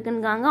 வந்து என்ன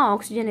இருக்குன்றாங்க,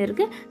 ஆக்சிஜன்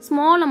இருக்குது,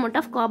 small amount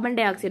of carbon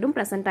tie ஆக்சைடும்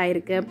present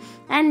ஆகிருக்கு,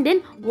 and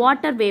then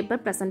water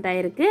vapour present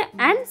ஆகிருக்கு,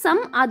 and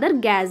some other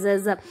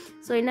gases.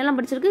 So என்னெல்லாம்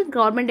படிச்சிருக்கு,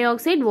 carbon di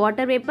oxide,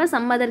 water vapour,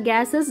 some other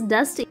gases,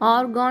 dust,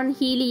 argon,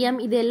 helium,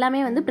 இது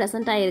எல்லாமே வந்து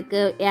ப்ரெசென்ட்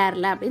ஆகிருக்கு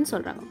ஏரில் அப்படின்னு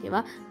சொல்கிறாங்க.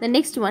 ஓகேவா? The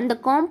next one, the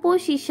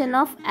composition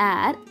of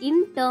air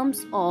in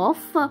terms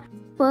of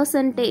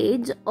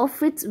percentage of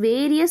its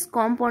various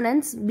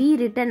components be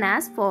written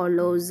as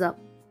follows.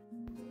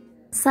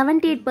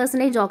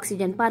 78%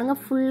 oxygen. பாருங்க,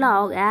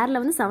 ஃபுல்லாக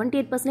ஏரில் வந்து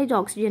 78%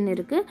 ஆக்சிஜன்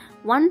இருக்குது,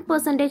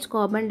 1%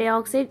 carbon di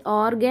oxide,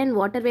 organ,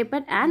 water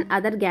vapour and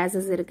other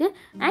gases இருக்குது,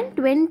 அண்ட்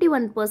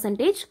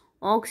 21%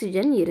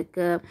 ஆக்சிஜன்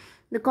இருக்குது.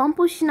 The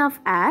composition of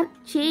air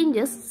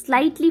changes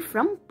slightly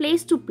from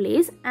place to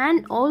place and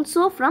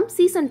also from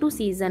season to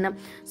season.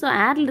 So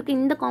ஏரில் இருக்க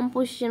இந்த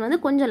காம்போசிஷன் வந்து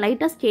கொஞ்சம்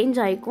லைட்டாக சேஞ்ச்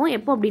ஆகிக்கும்.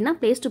 எப்போ அப்படின்னா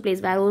பிளேஸ் டு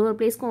பிளேஸ், வேறு ஒரு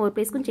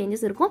பிளேஸ்க்கும்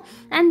சேஞ்சஸ் இருக்கும்,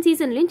 அண்ட்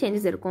சீசன்லேயும்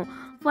சேஞ்சஸ் இருக்கும்.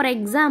 For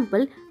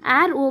example,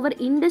 air over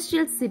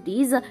industrial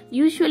cities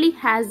usually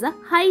has a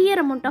higher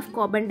amount of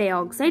carbon di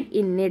oxide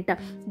in it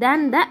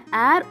than the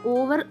air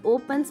over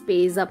open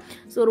space.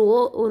 So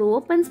ஒரு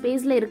open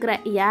ஸ்பேஸில் இருக்கிற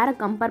ஏரை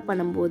compare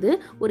பண்ணும்போது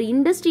ஒரு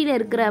இண்டஸ்ட்ரியில்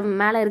இருக்கிற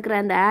மேலே இருக்கிற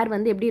அந்த ஏர்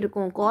வந்து எப்படி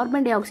இருக்கும்,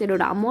 கார்பன் டை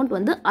ஆக்சைடோட அமௌண்ட்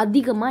வந்து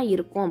அதிகமாக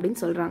இருக்கும்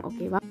அப்படின்னு சொல்கிறாங்க.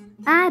 ஓகேவா?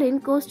 Air in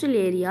coastal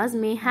areas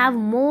may have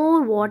more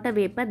water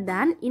vapor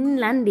than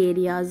inland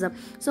areas.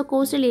 So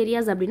coastal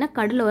areas அப்படின்னா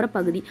கடலோர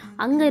பகுதி,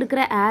 அங்கே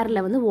இருக்கிற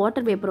ஏரில் வந்து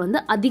வாட்டர் வேப்பர்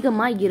வந்து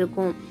அதிகமாக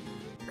இருக்கும்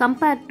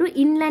கம்பேர்ட் டு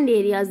இன்லேண்ட்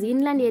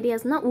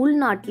ஏரியாஸ்னால்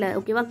உள்நாட்டில்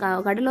ஓகேவா,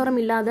 கடலோரம்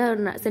இல்லாத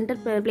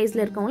சென்டர்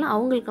பிளேஸில் இருக்கவங்களும்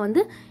அவங்களுக்கு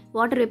வந்து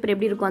வாட்டர் வேப்பர்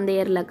எப்படி இருக்கும் அந்த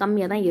ஏரில்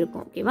கம்மியாக தான்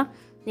இருக்கும் ஓகேவா.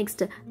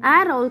 நெக்ஸ்ட்,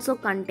 ஏர் ஆல்சோ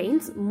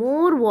கண்டெய்ன்ஸ்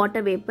மோர்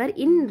வாட்டர் வேப்பர்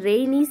இன்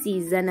ரெய்னி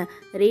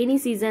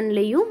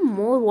சீசன்லேயும்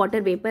மோர்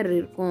வாட்டர் வேப்பர்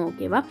இருக்கும்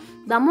ஓகேவா.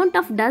 The amount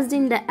of dust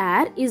in the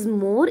air is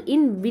more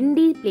in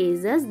windy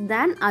places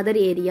than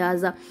other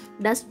areas.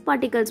 Dust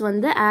particles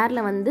வந்து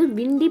ஏரில் வந்து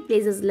விண்டி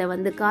பிளேசஸில்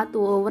வந்து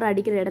காற்று ஓவர்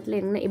அடிக்கிற இடத்துல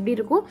என்ன எப்படி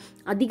இருக்கும்,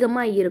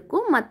 அதிகமாக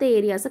இருக்கும் மற்ற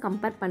ஏரியாஸை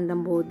கம்பேர்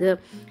பண்ணும்போது.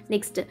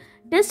 Next,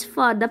 test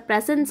for the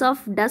presence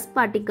of dust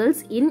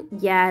particles in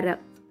air.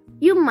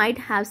 You might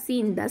have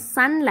seen the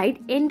sunlight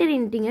enter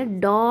into a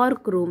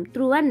dark room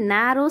through a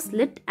narrow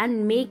slit and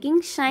making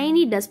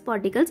shiny dust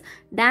particles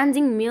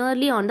dancing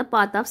merely on the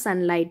path of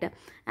sunlight.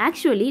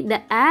 Actually, the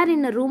air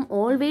in a room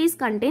always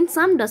contains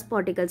some dust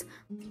particles,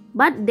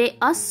 but they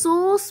are so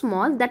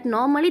small that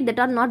normally that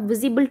are not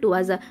visible to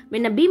us.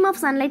 When a beam of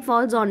sunlight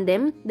falls on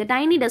them, the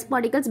tiny dust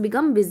particles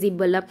become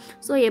visible.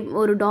 So,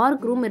 ஒரு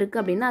dark room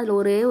இருக்குது அப்படின்னா அதில்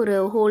ஒரு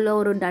ஹோலில்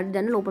ஒரு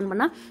ஜன்னல் open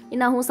பண்ணால்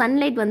என்ன ஆகும்,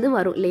 சன்லைட் வந்து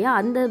வரும் இல்லையா,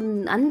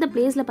 அந்த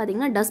பிளேஸில்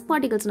பார்த்தீங்கன்னா டஸ்ட்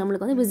பார்ட்டிகல்ஸ்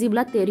நம்மளுக்கு வந்து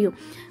விசிபிளாக தெரியும்.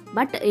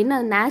 பட்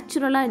என்ன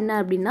நேச்சுரலாக என்ன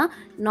அப்படின்னா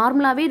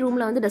நார்மலாகவே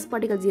ரூமில் வந்து டஸ்ட்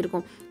பார்ட்டிகல்ஸ்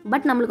இருக்கும்,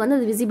 பட் நம்மளுக்கு வந்து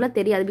அது விசிபிளாக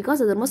தெரியாது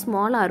பிகாஸ் அது ரொம்ப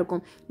ஸ்மாலாக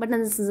இருக்கும். பட்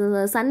அந்த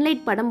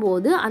சன்லைட்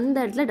படும்போது அந்த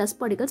இடத்துல டஸ்ட்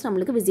பார்ட்டிகல்ஸ்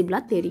நம்மளுக்கு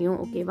விசிபிளாக தெரியும்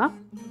ஓகேவா.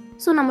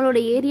 ஸோ நம்மளோட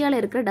ஏரியாவில்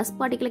இருக்கிற டஸ்ட்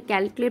பார்ட்டிகளை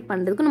கேல்குலேட்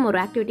பண்ணுறதுக்கு நம்ம ஒரு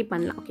ஆக்டிவிட்டி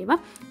பண்ணலாம் ஓகேவா.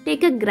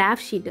 Take a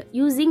graph sheet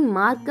using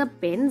marker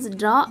Benz,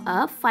 draw a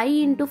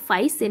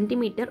 5x5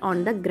 cm on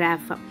the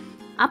graph.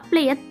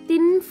 Apply a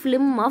thin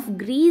film of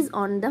grease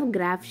on the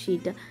graph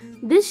sheet.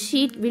 This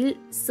sheet will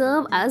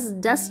serve as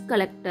dust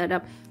collector.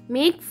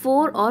 Make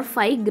 4 or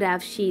 5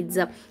 graph sheets.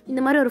 இந்த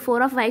மாதிரி ஒரு 4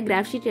 or 5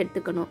 graph sheet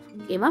எடுத்துக்கணும்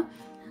ஓகேவா.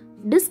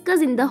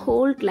 Discuss in the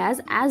whole class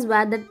as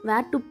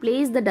where to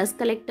place the dust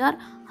collector,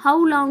 how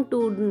long to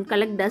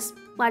collect dust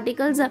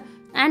particles,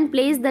 and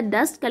place the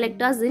dust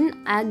collectors in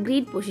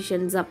agreed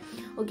positions.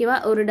 ஓகேவா,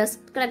 ஒரு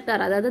dust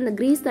collector அதாவது அந்த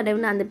Greece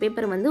தடவின அந்த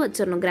பேப்பரை வந்து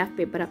வச்சிடணும் கிராஃப்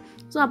பேப்பரை.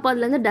 ஸோ அப்போ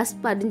அதுலேருந்து டஸ்ட்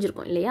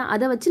பதிஞ்சிருக்கும் இல்லையா,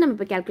 அதை வச்சு நம்ம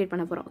இப்போ கேல்குலேட்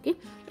பண்ண போகிறோம் okay.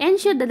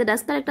 Ensure that the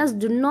dust collectors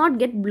do not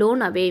get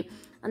blown away.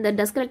 அந்த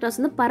டஸ்ட் கலெக்டர்ஸ்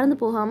வந்து பறந்து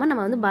போகாமல்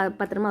நம்ம வந்து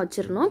பத்திரமா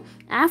வச்சிடணும்.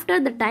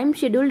 After the time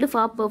scheduled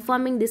for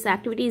performing this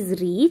activity is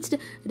reached,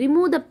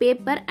 remove the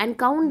paper and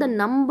count the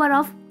number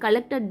of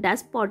collected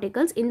dust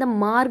particles in the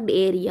marked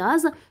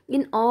areas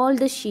in all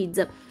the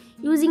sheets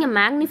using a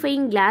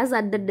magnifying glass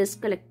at the dust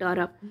collector.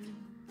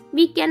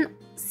 We can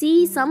see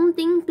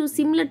something to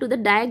similar to the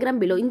diagram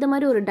below. இந்த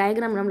மாதிரி ஒரு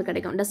diagram நம்மளுக்கு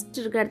கிடைக்கும். Dust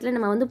இருக்கிற இடத்துல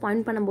நம்ம வந்து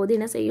point பண்ணும்போது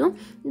என்ன செய்யும்,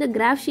 இந்த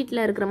கிராஃப்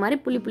ஷீட்டில் இருக்கிற மாதிரி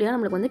புள்ளியாக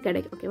நம்மளுக்கு வந்து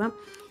கிடைக்கும் ஓகேவா.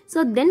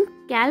 So then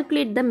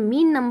calculate the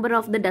mean number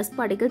of the dust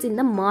particles in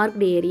the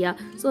marked area.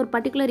 So ஒரு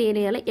பர்டிகுலர்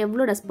ஏரியாவில்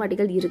எவ்வளோ டஸ்ட்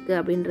பார்ட்டிகல் இருக்குது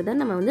அப்படின்றத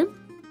நம்ம வந்து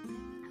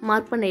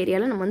மார்க் பண்ண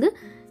ஏரியாவில் நம்ம வந்து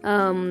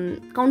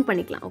கவுண்ட்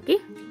பண்ணிக்கலாம் okay.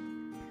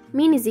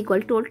 Mean is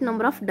equal to total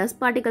number of dust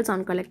particles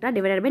on collector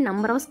divided by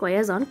number of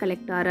squares on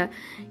collector.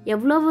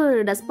 எவ்வளவு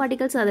dust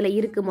particles அதில்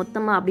இருக்குது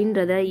மொத்தமாக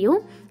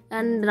அப்படின்றதையும்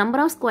அண்ட்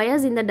நம்பர் ஆஃப்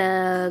ஸ்கொயர்ஸ் இந்த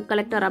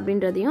கலெக்டர்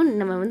அப்படின்றதையும்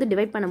நம்ம வந்து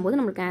டிவைட் பண்ணும்போது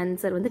நம்மளுக்கு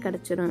ஆன்சர் வந்து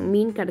கிடச்சிரும்,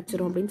 மீன்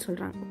கிடச்சிரும் அப்படின்னு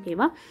சொல்கிறாங்க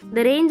ஓகேவா.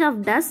 த range of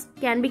dust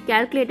can be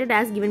calculated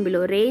as given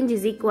below. Range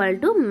is equal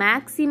to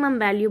maximum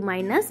value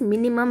minus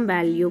minimum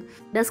value.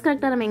 Dust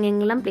collector நம்ம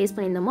எங்கெங்கெல்லாம் ப்ளேஸ்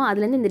பண்ணியிருந்தோமோ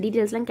அதுலேருந்து இந்த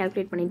டீட்டெயில்ஸ்லாம்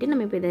கேல்குலேட் பண்ணிவிட்டு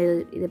நம்ம இப்போ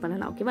இது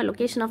பண்ணலாம் ஓகேவா.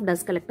 லொகேஷன் ஆஃப்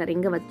டஸ்ட் கலெக்டர்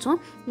எங்கே வச்சோம்,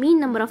 மீன்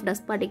number of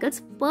dust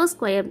particles per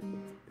square,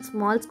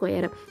 small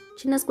square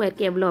சின்ன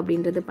ஸ்கொயருக்கு எவ்வளோ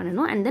அப்படின்றது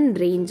பண்ணணும், அண்ட் தென்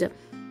ரேஞ்ச்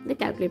இதை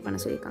கேல்குலேட் பண்ண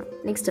சொல்லியிருக்காங்க.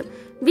 Next,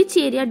 which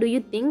area to you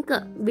think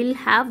will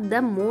have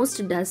the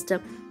most dust,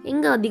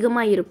 எங்கே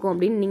அதிகமாக இருக்கும்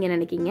அப்படின்னு நீங்கள்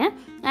நினைக்கிங்க.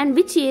 And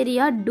which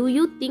area to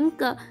you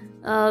think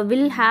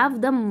will have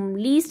the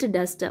least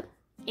dust,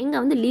 எங்கே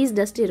வந்து லீஸ்ட்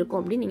டஸ்ட் இருக்கும்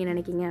அப்படின்னு நீங்கள்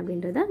நினைக்கிங்க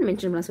அப்படின்றத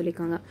மென்ஷன் பண்ண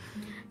சொல்லியிருக்காங்க.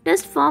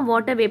 டெஸ்ட் ஃபார்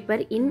வாட்டர்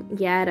வேப்பர் இன்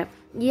ஏர்.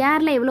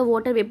 ஏரில் எவ்வளோ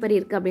வாட்டர் வேப்பர்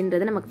இருக்குது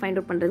அப்படின்றத நமக்கு ஃபைண்ட்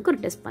அவுட் பண்ணுறதுக்கு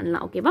ஒரு டெஸ்ட்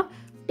பண்ணலாம் ஓகேவா.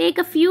 Take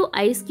a few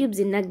ice cubes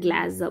in a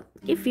glass.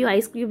 Okay, few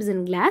ice cubes in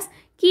glass.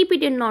 Keep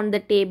it in on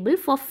the table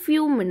for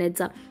few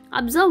minutes.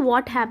 Observe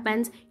what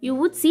happens. You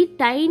would see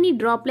tiny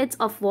droplets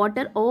of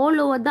water all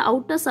over the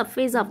outer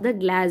surface of the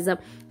glass.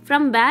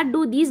 From where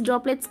do these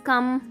droplets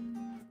come?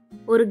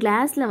 ஒரு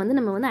கிளாஸில் வந்து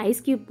நம்ம வந்து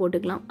ice cube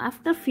போட்டுக்கலாம்.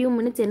 After few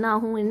minutes என்ன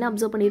ஆகும், என்ன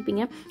observe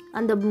பண்ணியிருப்பீங்க,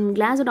 அந்த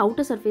கிளாஸோட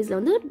அவுட்டர் சர்ஃபேஸில்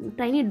வந்து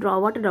டைனி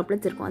வாட்டர்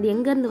ட்ராப்லெட்ஸ் இருக்கும். அது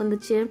எங்கேருந்து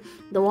வந்துச்சு,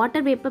 the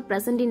water vapour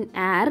present in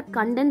air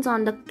condense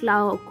on the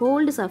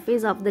gold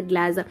surface of the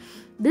class.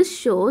 This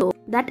shows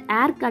that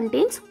air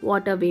contains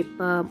water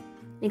vapour.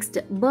 Next,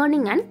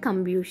 burning and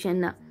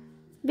கம்பூஷன்.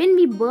 When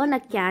we burn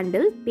a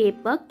candle,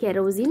 paper,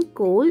 kerosene,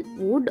 coal,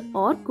 wood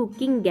or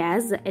cooking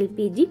gas,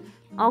 LPG,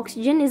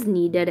 oxygen is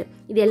needed.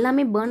 இது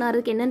எல்லாமே burn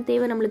ஆகிறதுக்கு என்ன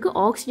தேவை நம்மளுக்கு,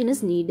 oxygen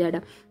is needed.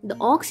 The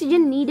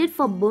oxygen needed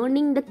for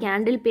burning the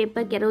candle,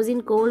 paper,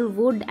 kerosene, coal,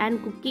 wood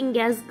and cooking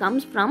gas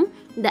comes from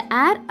the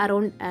air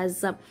around us.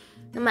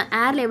 நம்ம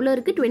ஏரில் எவ்வளோ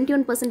இருக்குது,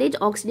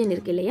 21% ஆக்சிஜன்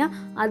இருக்குது இல்லையா,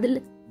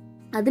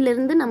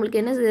 அதிலிருந்து நம்மளுக்கு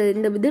என்ன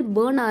இந்த இது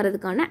பேர்ன்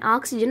ஆகிறதுக்கான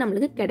ஆக்சிஜன்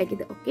நம்மளுக்கு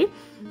கிடைக்குது okay.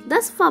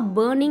 thus for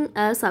burning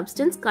a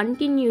substance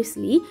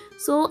continuously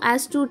so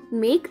as to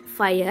make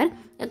fire,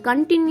 a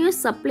continuous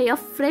supply of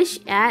fresh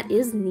air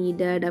is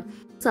needed.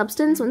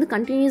 Substance வந்து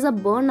கண்டினியூஸாக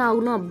பேர்ன்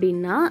ஆகணும்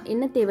அப்படின்னா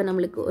என்ன தேவை,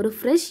 நம்மளுக்கு ஒரு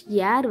ஃப்ரெஷ்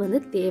ஏர்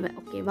வந்து தேவை.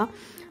 ஓகேவா,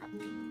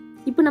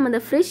 இப்போ நம்ம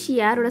இந்த ஃப்ரெஷ்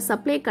ஏரோட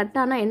சப்ளை கட்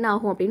ஆனால் என்ன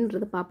ஆகும்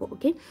அப்படின்றத பார்ப்போம்.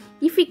 Okay,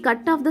 if we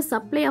cut of the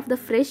supply of the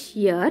fresh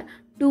air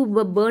to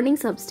a burning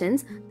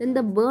substance, then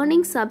the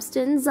burning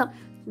substance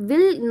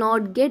will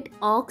not get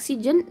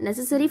oxygen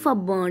necessary for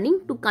burning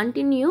to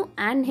continue,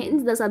 and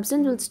hence the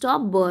substance will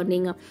stop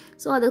burning.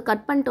 So அதை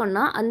cut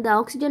பண்ணிட்டோம்னா அந்த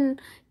oxygen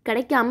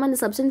கிடைக்காம அந்த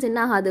substance என்ன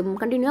ஆகாது,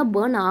 கண்டினியூவாக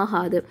burn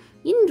ஆகாது.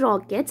 இன்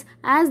rockets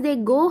as they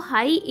go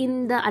high in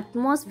the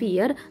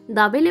atmosphere,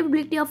 the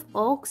availability of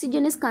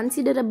oxygen is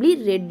considerably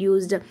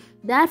reduced.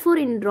 Therefore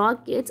in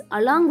rockets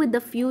along with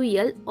the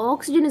fuel,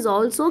 oxygen is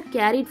also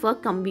carried for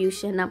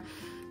combustion.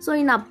 So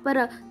இந்த Appar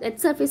earth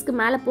சர்ஃபேஸ்க்கு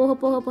மேலே போக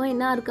போக போக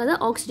என்ன இருக்காது,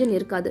 oxygen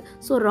இருக்காது.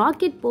 So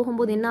rocket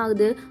போகும்போது என்ன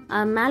ஆகுது,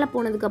 மேலே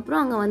போனதுக்கப்புறம்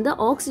அங்கே வந்து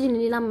ஆக்சிஜன்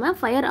இல்லாமல்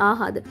ஃபயர்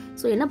ஆகாது.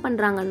 ஸோ என்ன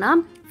பண்ணுறாங்கன்னா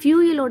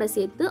ஃபியூயலோட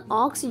சேர்த்து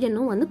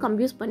ஆக்சிஜனும் வந்து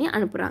கம்ப்யூஸ் பண்ணி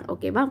அனுப்புகிறாங்க.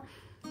 ஓகேவா,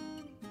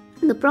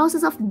 the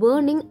process of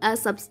burning a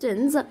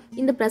substance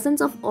in the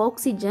presence of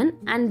oxygen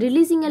and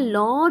releasing a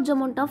large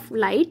amount of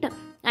light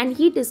and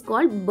heat is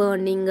called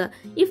burning.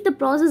 If the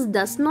process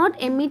does not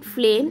emit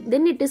flame,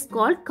 then it is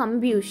called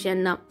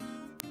combustion.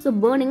 So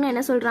பேர்னிங்னா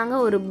என்ன சொல்கிறாங்க,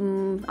 ஒரு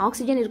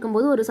oxygen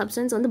இருக்கும்போது ஒரு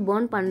substance வந்து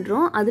burn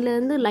பண்ணுறோம்,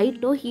 அதுலேருந்து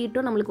லைட்டோ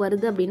ஹீட்டோ நம்மளுக்கு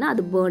வருது அப்படின்னா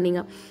அது பேர்னிங்.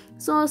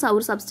 ஸோ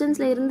ஒரு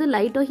சப்ஸ்டன்ஸில் இருந்து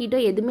லைட்டோ ஹீட்டோ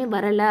எதுவுமே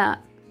வரலை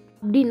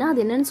அப்படின்னா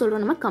அது என்னன்னு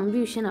சொல்கிறோம், நம்ம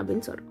கம்ப்யூஷன்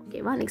அப்படின்னு சொல்கிறோம்.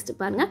 ஓகேவா, நெக்ஸ்ட்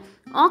பாருங்கள்,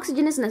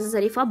 oxygen is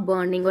necessary for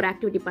burning. ஒரு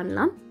ஆக்டிவிட்டி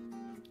பண்ணலாம்.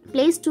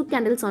 Place 2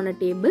 candles on a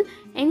table.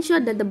 Ensure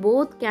that the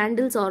both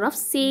candles are of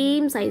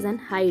same size and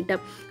height.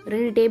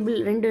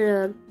 ரெண்டு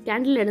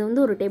கேண்டில் எடுத்து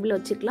வந்து ஒரு டேபிள்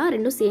வச்சுக்கலாம்,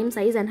 ரெண்டும் சேம்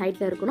சைஸ் அண்ட்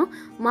ஹைட்டில் இருக்கணும்.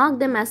 Mark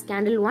them as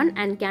candle 1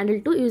 and candle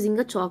 2 using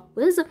a chalk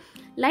piece.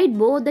 Light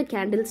both the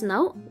candles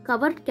now.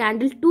 Cover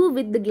candle 2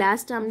 with the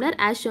glass tumbler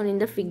as shown in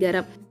the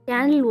figure.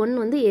 Candle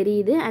 1 வந்து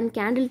எரியுது and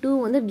candle 2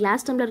 வந்து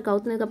glass tumbler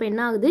கவுத்துனதுக்கப்புறம்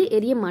என்ன ஆகுது,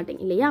 எரிய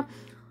மாட்டேங்க இல்லையா.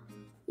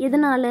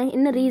 எதனால,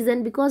 என்ன reason,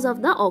 because of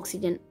the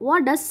oxygen.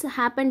 What does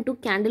happen to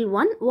candle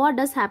 1, what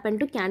does happen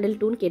to candle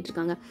 2ன்னு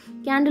கேட்டிருக்காங்க.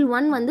 கேண்டில்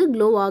 1 வந்து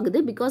க்ளோ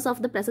ஆகுது because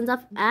of the presence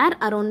of air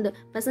around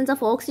presence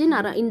of oxygen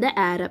in the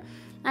air.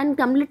 And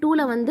candle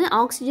 2ல வந்து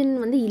oxygen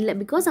வந்து இல்லை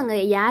because அங்கே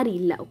ஏர்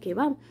இல்லை.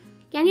 ஓகேவா,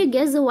 can you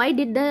guess why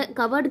did the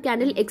covered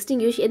candle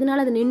extinguish?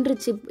 எதனால அது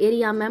நின்றுச்சு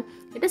எரியாமல்?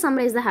 Let us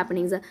summarize the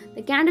happenings.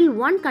 The candle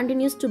 1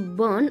 continues to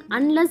burn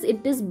unless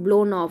it is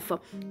blown off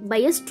by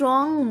a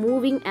strong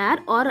moving air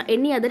or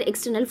any other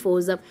external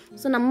force.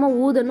 So நம்ம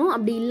ஊதணும்,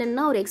 அப்படி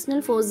இல்லைன்னா ஒரு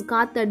external force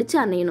காற்றடிச்சு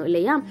அணையணும்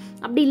இல்லையா,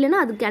 அப்படி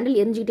இல்லைன்னா அது கேண்டில்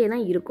எரிஞ்சிக்கிட்டே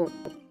தான் இருக்கும்.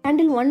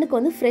 கேண்டில் 1க்கு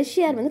வந்து ஃப்ரெஷ்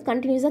ஏர் வந்து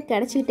கண்டினியூஸாக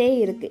கிடச்சிக்கிட்டே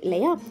இருக்குது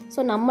இல்லையா.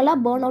 ஸோ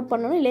நம்மளாம் பேர்ன் அவுட்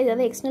பண்ணணும், இல்லை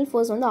ஏதாவது எக்ஸ்டர்னல்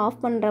ஃபோர்ஸ் வந்து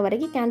ஆஃப் பண்ணுற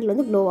வரைக்கும் கேண்டில்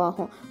வந்து க்ளோ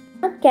ஆகும்.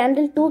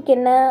 கேண்டில் 2க்கு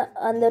என்ன,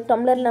 அந்த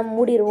டம்ளரில்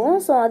மூடிடுவோம்.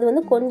 ஸோ அது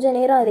வந்து கொஞ்சம்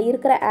நேரம் அது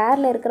இருக்கிற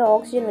ஏரில் இருக்கிற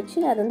ஆக்சிஜன் வச்சு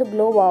அது வந்து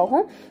க்ளோ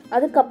ஆகும்.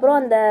 அதுக்கப்புறம்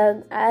அந்த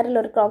ஏரில்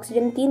இருக்கிற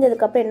ஆக்சிஜன்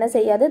தீர்ந்ததுக்கப்புறம் என்ன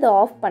செய்யாது, அது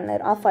ஆஃப்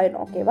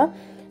ஆகிடும். ஓகேவா,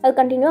 அது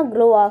கண்டினியூவாக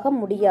க்ளோ ஆக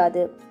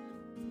முடியாது.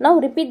 Now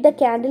repeat the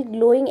candle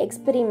glowing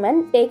experiment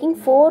taking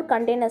 4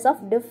 containers of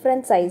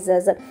different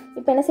sizes.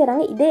 இப்போ என்ன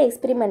செய்கிறாங்க, இதே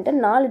எக்ஸ்பெரிமெண்ட்டை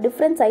 4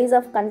 டிஃப்ரெண்ட் சைஸ்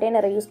ஆஃப்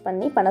கண்டெய்னரை யூஸ்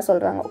பண்ண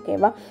சொல்கிறாங்க.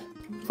 ஓகேவா,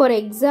 ஃபார்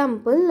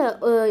எக்ஸாம்பிள்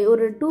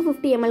ஒரு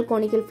 250 ml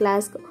கோனிக்கல்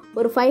ஃப்ளாஸ்க்,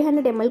 ஒரு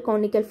 500 ml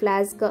கோனிக்கல்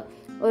ஃப்ளாஸ்க்,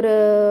 ஒரு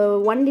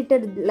 1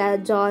 liter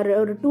ஜார்,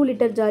 ஒரு 2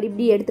 liter ஜார்,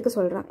 இப்படி எடுத்துக்க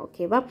சொல்கிறாங்க.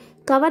 ஓகேவா,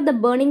 cover the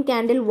burning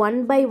candle one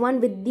by one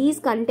with these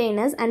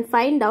containers and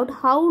find out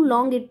how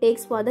long it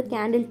takes for the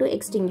candle to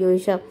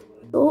extinguish.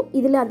 So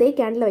இதில் அதே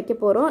candle வைக்க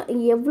போகிறோம்.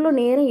 எவ்வளோ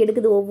நேரம்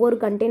எடுக்குது ஒவ்வொரு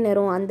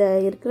கண்டெய்னரும் அந்த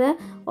இருக்கிற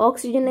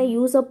ஆக்சிஜனை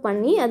யூஸ் அப்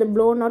பண்ணி அது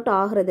ப்ளோன் அவுட்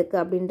ஆகிறதுக்கு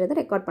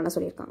அப்படின்றத ரெக்கார்ட் பண்ண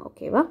சொல்லியிருக்காங்க.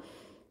 ஓகேவா,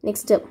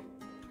 next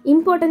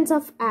importance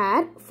of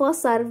air for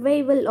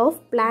survival of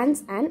plants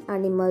and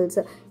animals.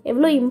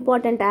 எவ்வளோ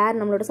இம்பார்ட்டன்ட் ஏர்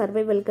நம்மளோட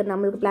சர்வைவலுக்கு,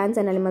 நம்மளுக்கு பிளான்ட்ஸ்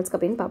அண்ட் அனிமல்ஸ்க்கு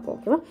அப்படின்னு பார்ப்போம்.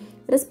 ஓகேவா,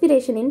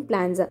 ரெஸ்பிரேஷன் இன்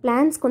பிளான்ட்ஸ்.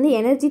 பிளான்ட்ஸ்க்கு வந்து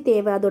எனர்ஜி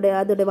தேவை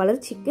அதோட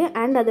வளர்ச்சிக்கு,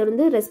 அண்ட் அதை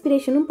வந்து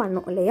ரெஸ்பிரேஷனும்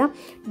பண்ணும் இல்லையா.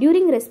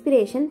 During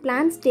respiration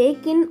plants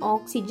take in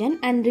oxygen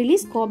and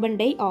release carbon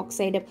di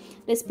oxide.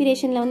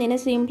 ரெஸ்பிரேஷனில் வந்து என்ன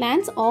செய்யும்,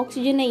 பிளான்ட்ஸ்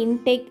ஆக்சிஜனை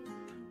இன்டேக்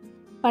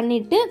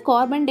பண்ணிட்டு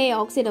கார்பன் டை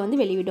ஆக்சைடை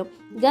வந்து வெளியிடும்.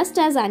 Just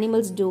as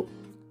animals two.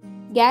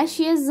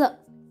 Gaseous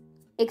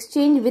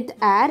exchange with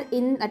air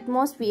in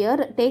atmosphere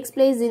takes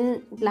place in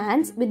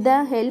plants with the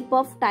help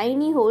of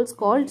tiny holes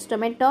called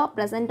stomata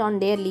present on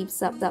their leaves.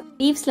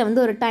 லீவ்ஸில்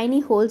வந்து ஒரு டைனி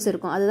ஹோல்ஸ்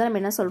இருக்கும், அதுதான்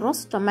நம்ம என்ன சொல்கிறோம்,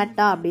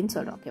 ஸ்டொமேட்டா அப்படின்னு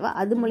சொல்கிறோம். ஓகேவா,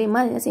 அது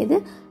மூலிமா என்ன செய்யுது,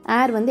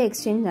 ஏர் வந்து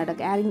எக்ஸ்சேஞ்ச்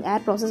நடக்கு,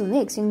 ஏர் ப்ராசஸ்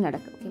வந்து எக்ஸ்சேஞ்ச்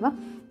நடக்கு. ஓகேவா,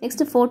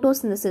 next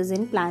photosynthesis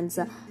in plants.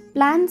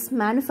 Plants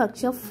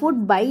manufacture food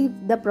by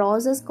the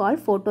process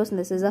called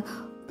photosynthesis.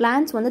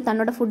 Plants வந்து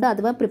தன்னோட ஃபுட்டை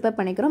அதுவாக ப்ரிப்பேர்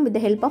பண்ணிக்கிறோம் with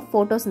the help of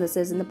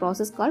photosynthesis. இந்த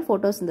process called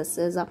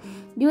photosynthesis.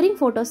 During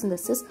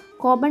photosynthesis,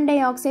 carbon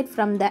dioxide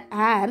from the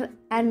air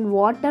and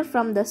water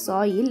from the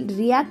soil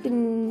react in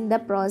the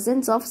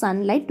presence of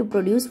sunlight to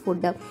produce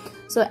food.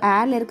 So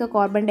ஏரில் இருக்க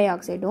carbon tie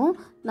ஆக்சைடும்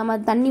நம்ம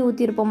தண்ணி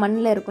ஊற்றிருப்போம்,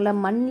 மண்ணில் இருக்குல்ல,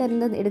 மண்ணில்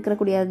இருந்து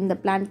எடுக்கக்கூடிய இந்த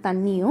பிளான்ட்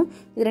தண்ணியும்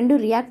இது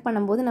ரெண்டும் ரியாக்ட்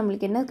பண்ணும்போது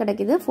நம்மளுக்கு என்ன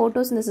கிடைக்கிது,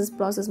 ஃபோட்டோசிந்தசிஸ்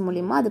ப்ராசஸ்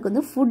மூலிமா அதுக்கு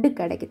வந்து ஃபுட்டு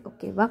கிடைக்குது.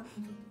 ஓகேவா,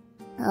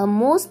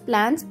 most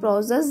plants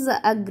process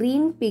a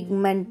green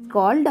pigment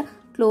called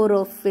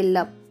chlorophyll.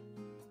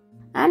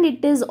 and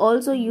it is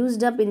also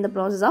used up in the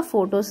process of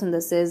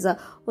photosynthesis.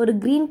 ஒரு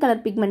green color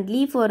pigment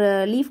leaf ஒரு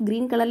leaf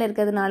green colorல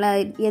இருக்கிறதுனால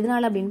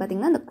எதனால அப்படின்னு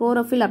பார்த்தீங்கன்னா அந்த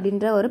chlorophyll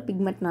அப்படின்ற ஒரு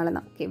பிக்மெண்ட்னால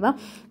தான். ஓகேவா?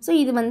 ஸோ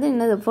இது வந்து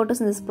என்ன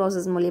photosynthesis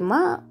process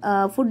மூலிமா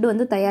ஃபுட்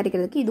வந்து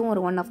தயாரிக்கிறதுக்கு இதுவும்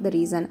ஒரு one of the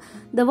reason.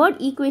 The word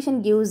equation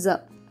gives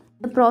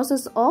the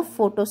process of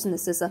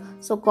photosynthesis.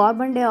 So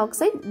carbon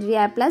dioxide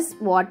plus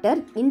water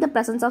in the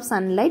presence of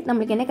sunlight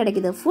நமக்கு என்ன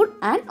கிடைக்குது? Food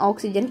and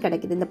oxygen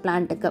கிடைக்குது இந்த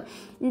பிளான்ட்டுக்கு.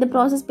 இந்த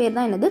ப்ராசஸ் பேர்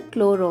தான் என்னது?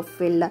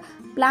 chlorophyll.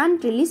 Plant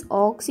release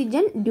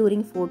oxygen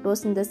during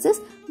photosynthesis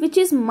which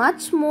is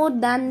much more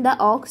than the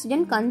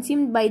oxygen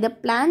consumed by the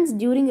plants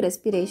during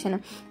respiration.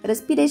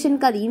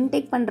 ரெஸ்பிரேஷனுக்கு அது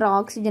இன்டேக் பண்ணுற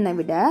ஆக்சிஜனை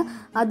விட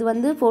அது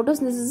வந்து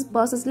photosynthesis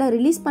ப்ராசஸில்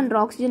ரிலீஸ் பண்ணுற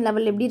ஆக்சிஜன்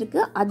லெவல் எப்படி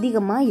இருக்குது?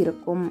 அதிகமாக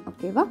இருக்கும்.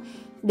 ஓகேவா?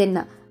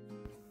 தென்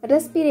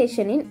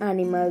respiration in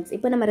animals.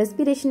 இப்போ நம்ம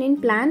respiration in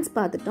plants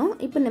பார்த்துட்டோம்.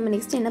 இப்போ நம்ம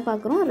நெக்ஸ்ட் என்ன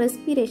பார்க்குறோம்?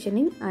 respiration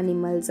in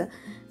animals.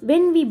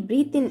 When we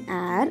breathe in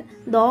air,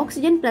 the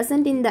oxygen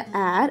present in the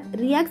air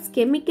reacts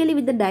chemically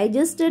with the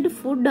digested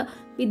food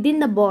within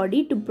the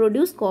body to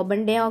produce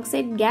carbon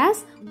dioxide gas,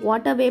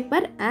 water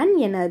vapor and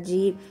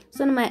energy.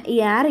 So நம்ம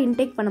ஏர்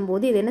intake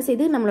பண்ணும்போது இது என்ன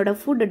செய்யுது? நம்மளோட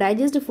food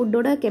digest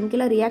ஃபுட்டோட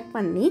கெமிக்கலாக react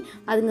பண்ணி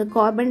அதுங்க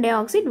carbon di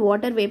oxide,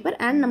 water vapour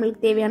and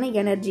நம்மளுக்கு தேவையான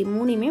எனர்ஜி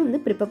மூணுமே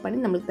வந்து ப்ரிப்பேர் பண்ணி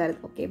நம்மளுக்கு தருது.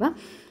 ஓகேவா?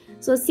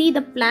 So see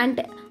the plant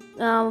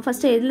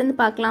first எதுலேருந்து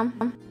பார்க்கலாம்?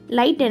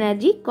 Light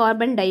energy,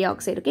 carbon di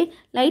oxide. Okay,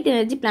 light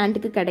energy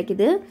பிளான்ட்டுக்கு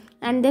கிடைக்குது.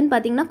 அண்ட் தென்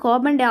பார்த்தீங்கன்னா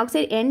carbon di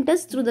oxide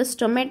enters through the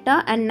stomata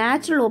and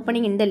natural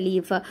opening in the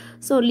leaf.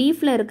 So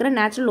லீஃபில் இருக்கிற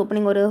நேச்சுரல்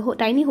ஓப்பனிங் ஒரு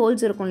tiny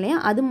holes இருக்கும் இல்லையா,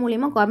 அது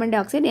மூலிமா கார்பன் டை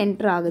ஆக்சைடு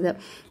என்டர் ஆகுது.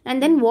 And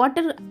then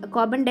water,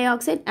 carbon di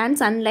oxide and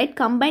sunlight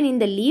combine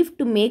in the leaf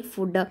to make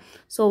food.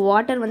 So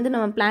water வந்து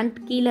நம்ம plant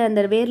கீழே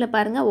அந்த வேரில்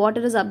பாருங்கள்,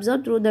 water is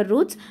observe through the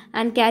roots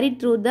and carry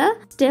through the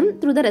stem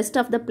through the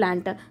rest of the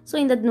plant. So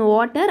இந்த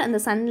water,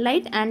 அந்த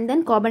sunlight and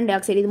then carbon di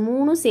oxide இது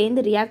மூணும்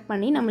சேர்ந்து ரியாக்ட்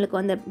பண்ணி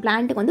நம்மளுக்கு அந்த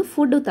பிளான்ட்டுக்கு வந்து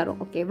ஃபுட்டு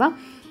தரும். ஓகேவா?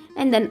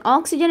 And then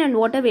oxygen and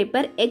water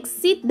vapor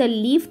exit the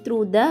leaf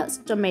through the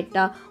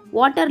stomata.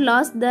 Water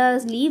loss the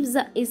leaves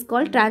is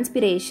called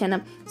transpiration.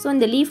 So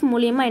இந்த லீஃப்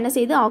மூலியமாக என்ன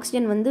செய்யுது?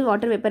 ஆக்சிஜன் வந்து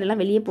வாட்டர் வேப்பர்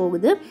எல்லாம் வெளியே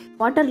போகுது,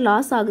 வாட்டர்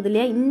லாஸ் ஆகுது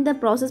இல்லையா? இந்த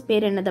ப்ராசஸ்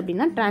பேர் என்னது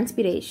அப்படின்னா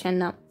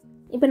டிரான்ஸ்பிரேஷன்.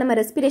 இப்போ நம்ம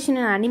ரெஸ்பிரேஷன்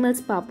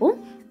அனிமல்ஸ் பார்ப்போம்.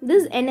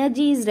 This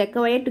energy is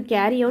required to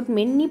carry out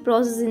many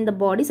processes in the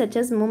body such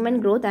as movement,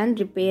 growth and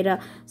repair.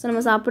 So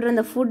நம்ம சாப்பிட்ற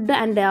அந்த ஃபுட்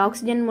அண்ட்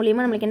ஆக்சிஜன்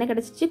மூலியமாக நம்மளுக்கு என்ன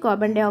கிடச்சிச்சு?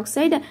 Carbon di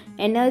oxide,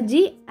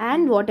 energy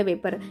and water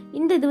vapour.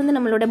 இந்த இது வந்து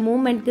நம்மளோட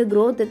மூவ்மெண்ட்க்கு,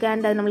 க்ரோத்துக்கு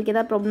அண்ட் நம்மளுக்கு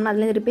ஏதாவது ப்ராப்ளம்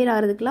அதுலேருந்து ரிப்பேர்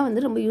ஆகிறதுக்குலாம்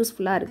வந்து ரொம்ப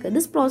யூஸ்ஃபுல்லாக இருக்குது.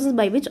 This process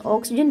by which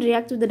oxygen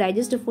reacts with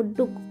digest food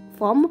to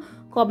form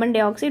carbon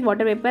dioxide,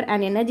 water vapor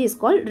and energy is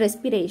called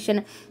respiration.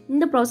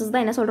 இந்த process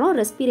தான் என்ன சொல்கிறோம்?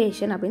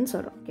 respiration அப்படின்னு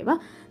சொல்கிறோம். ஓகேவா?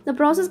 The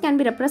process can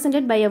be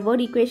represented by a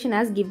word equation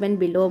as given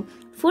below.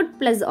 Food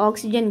plus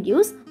oxygen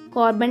gives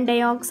carbon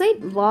dioxide,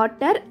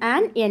 water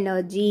and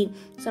energy.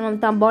 So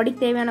நம்ம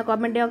பாடிக்கு தேவையான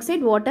carbon di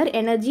oxide, water,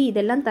 energy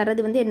இதெல்லாம்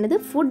தரது வந்து என்னது?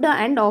 ஃபுட்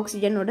அண்ட்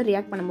ஆக்சிஜனோட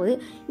ரியாக்ட் பண்ணும்போது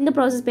இந்த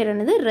ப்ராசஸ் பேர்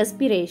என்னது?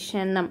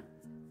 Respiration.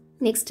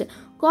 Next,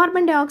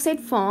 carbon dioxide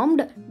formed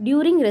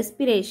during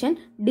respiration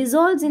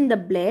dissolves in the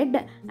blood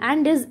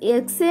and is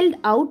exhaled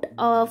out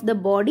of the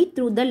body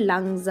through the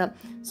lungs.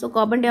 So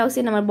carbon di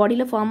oxide நம்ம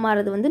பாடியில் ஃபார்ம்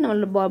ஆகிறது வந்து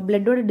நம்மளோட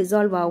பிளட்டோட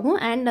டிசால்வ் ஆகும்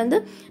அண்ட் வந்து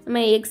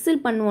நம்ம எக்ஸெல்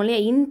பண்ணுவோம் இல்லையா?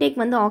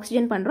 இன்டேக் வந்து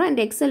ஆக்சிஜன் பண்ணுறோம்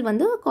அண்ட் எக்ஸெல்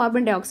வந்து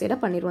கார்பன் டை ஆக்சைடாக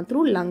பண்ணிடுவோம்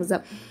through lungs.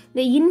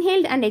 The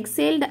inhaled and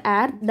exhaled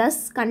air thus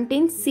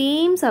contains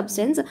same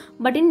substance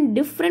but in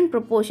different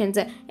proportions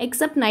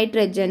except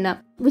nitrogen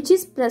which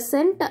is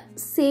present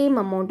same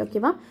amount.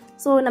 ஓகேவா?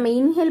 ஸோ நம்ம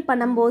இன்ஹேல்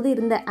பண்ணும்போது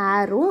இருந்த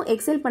ஏரும்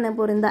எக்ஸேல் பண்ண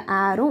போகிற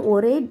ஏரும்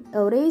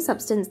ஒரே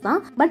சப்ஸ்டன்ஸ்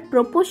தான், பட்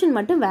ப்ரொப்போர்ஷன்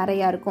மட்டும்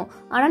வேறையாக இருக்கும்.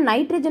 ஆனால்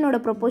நைட்ரஜனோட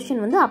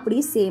ப்ரொப்போர்ஷன் வந்து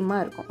அப்படியே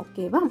சேமாக இருக்கும்.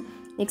 ஓகேவா?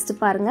 நெக்ஸ்ட்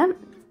பாருங்கள்.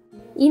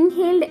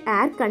 Inhaled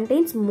air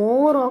contains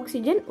more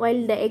oxygen while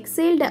the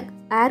exhaled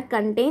air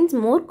contains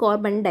more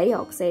carbon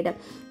dioxide.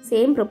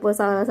 Same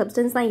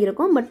substance தான்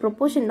இருக்கும், பட்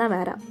ப்ரொப்போர்ஷன் தான்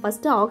வேறு.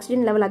 ஃபஸ்ட்டு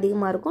ஆக்சிஜன் லெவல்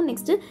அதிகமாக இருக்கும்,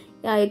 நெக்ஸ்ட்டு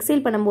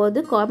எக்ஸேல்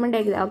பண்ணும்போது கார்பன்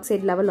டை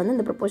ஆக்சைடு லெவல் வந்து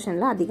இந்த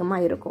ப்ரொப்போர்ஷனில்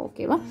அதிகமாக இருக்கும்.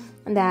 ஓகேவா?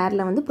 அந்த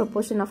ஏரில் வந்து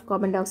proportion of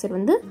carbon di oxide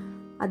வந்து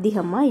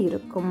அதிகமாக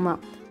இருக்கும்.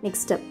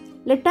 Next,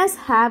 let us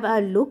have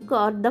a look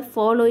at the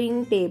following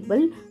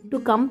table to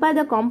compare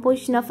the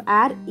composition of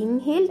air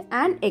inhaled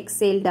and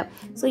exhaled.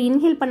 So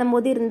inhale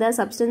பண்ணும்போது இருந்த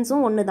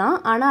சப்ஸ்டன்ஸும் ஒன்று தான்,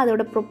 ஆனால்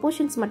அதோட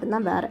ப்ரொப்போர்ஷன்ஸ்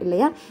மட்டும்தான் வேறு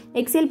இல்லையா?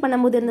 எக்ஸேல்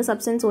பண்ணும்போது இருந்த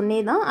சப்ஸ்டன்ஸ் ஒன்றே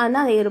தான்,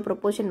 ஆனால் அதோட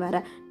ப்ரொப்போர்ஷன் வேறு.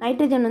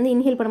 நைட்ரஜன் வந்து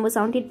இன்ஹேல் பண்ணும்போது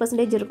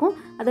 78% இருக்கும்,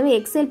 அதுவே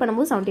எக்ஸேல்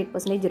பண்ணும்போது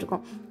 78%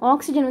 இருக்கும்.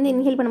 ஆக்சிஜன் வந்து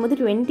இன்ஹேல் பண்ணும்போது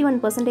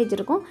 21%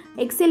 இருக்கும்,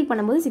 எக்ஸேல்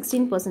பண்ணும்போது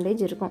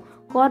 16% இருக்கும்.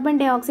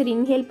 கார்பன் டை ஆக்சைடு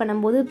இன்ஹேல்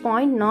பண்ணும்போது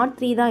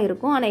 0.03 தான்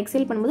இருக்கும், ஆனால்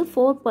எக்ஸேல் பண்ணும்போது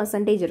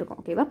 4% இருக்கும்.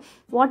 ஓகேவா?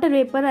 வாட்டர்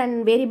வேப்பர் அண்ட்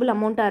வேரியபிள்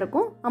அமௌண்ட்டாக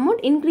இருக்கும்.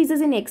 அமௌண்ட்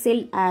இன்க்ரீசஸ் இன்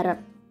எக்ஸேல் ஏர்.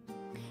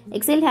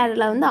 எக்ஸேல்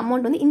ஹேரில் வந்து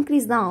அமௌண்ட் வந்து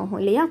இன்க்ரீஸ் தான் ஆகும்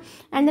இல்லையா?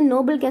 அண்ட் தென்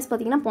நோபல் கேஸ்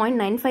பார்த்தீங்கன்னா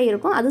 0.95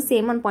 இருக்கும், அது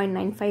சேம்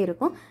 0.95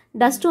 இருக்கும்.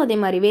 டஸ்ட்டும் அதே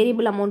மாதிரி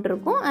வேரியபிள் அமௌண்ட்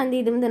இருக்கும். அண்ட்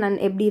இது வந்து நான்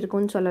எப்படி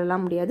இருக்கும்னு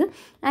சொல்லலாம் முடியாது.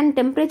 அண்ட்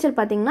டெம்பரேச்சர்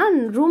பார்த்தீங்கன்னா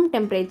room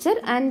temperature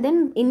and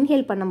then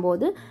inhale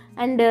பண்ணும்போது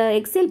அண்ட்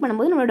எக்ஸேல்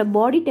பண்ணும்போது நம்மளோட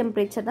பாடி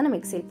டெம்பரேச்சர் தான் நம்ம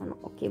எக்ஸேல்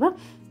பண்ணுவோம். ஓகேவா?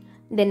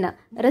 Then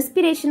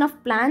respiration of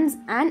plants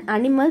and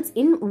animals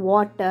in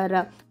water.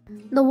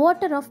 The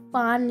water of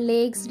pond,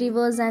 lakes,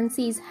 rivers and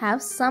seas have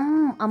some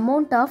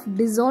amount of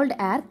dissolved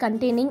air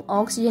containing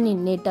oxygen in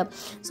it.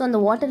 So அந்த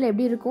வாட்டரில்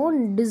எப்படி இருக்கும்,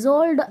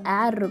 dissolved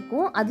air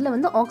இருக்கும், அதில்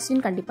வந்து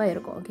ஆக்சிஜன் கண்டிப்பாக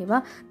இருக்கும். ஓகேவா?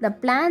 The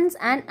plants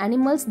and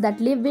animals that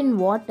live in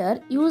water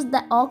use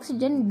the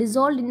oxygen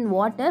dissolved in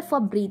water for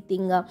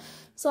breathing.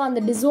 So அந்த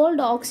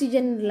டிசால்வ்டு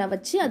ஆக்சிஜனில்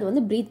வச்சு அது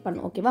வந்து ப்ரீத்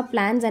பண்ணும். ஓகேவா?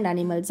 பிளான்ஸ் அண்ட்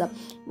அனிமல்ஸ்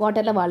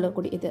வாட்டரில்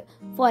வாழக்கூடியது.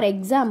 For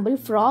example,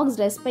 frocks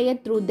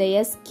respire through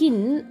their skin,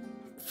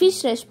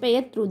 fish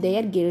respire through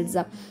their gills.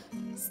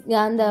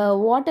 அந்த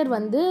water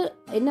வந்து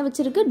என்ன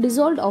வச்சுருக்கு,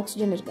 டிசால்வ்டு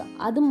ஆக்சிஜன் இருக்குது.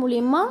 அது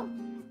மூலயமா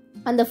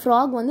அந்த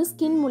ஃப்ராக் வந்து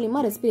ஸ்கின் மூலிமா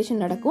ரெஸ்பிரேஷன்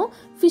நடக்கும்.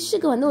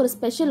 ஃபிஷ்ஷுக்கு வந்து ஒரு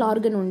ஸ்பெஷல்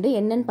ஆர்கன் உண்டு,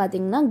 என்னன்னு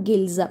பார்த்தீங்கன்னா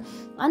கில்ஸ்.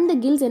 அந்த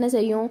கில்ஸ் என்ன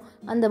செய்யும்,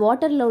 அந்த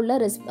வாட்டரில் உள்ள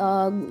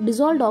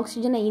டிசால்வ்ட்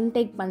ஆக்சிஜனை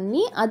இன்டேக்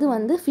பண்ணி அது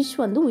வந்து ஃபிஷ்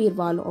வந்து உயிர்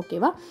வாழும்.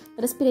 ஓகேவா?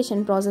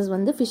 ரெஸ்பிரேஷன் ப்ராசஸ்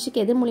வந்து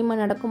ஃபிஷ்ஷுக்கு எது மூலிமா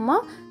நடக்குமா,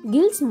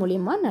 கில்ஸ்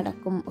மூலிமா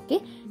நடக்கும். Okay,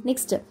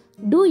 next,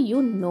 two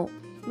you know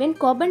when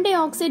carbon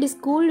dioxide is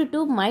cooled to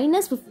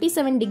minus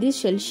 57 degrees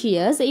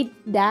Celsius, it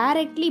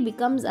directly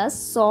becomes a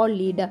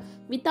solid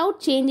without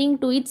changing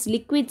to its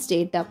liquid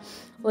state.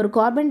 ஒரு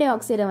கார்பன் டை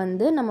ஆக்சைடை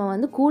வந்து நம்ம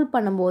வந்து கூல்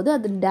பண்ணும்போது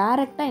அது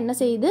டைரெக்டாக என்ன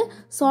செய்யுது,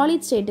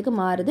 சாலிட் ஸ்டேட்டுக்கு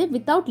மாறுது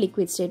without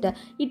liquid state.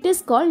 It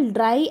is called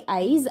try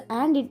ice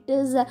and it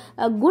is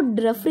a good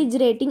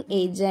refrigerating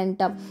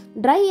agent.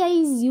 Try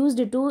ice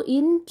used to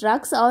in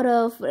drugs R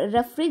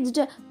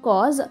ரெஃப்ரிஜ்டு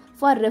cause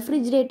for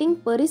refrigerating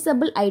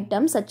perishable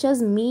items such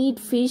as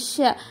meet, fish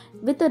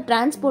with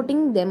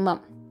transporting them.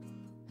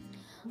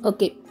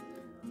 Okay,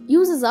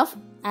 uses of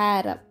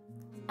air.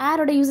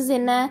 ஏரோட uses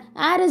என்ன?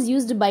 Air is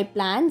used by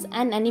plants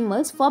and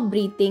animals for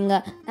breathing.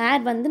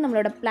 ஏர் வந்து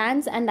நம்மளோட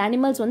plants and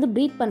animals வந்து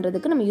breath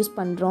பண்ணுறதுக்கு நம்ம use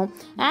பண்ணுறோம்.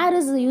 Air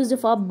is used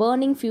for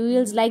burning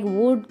fuels like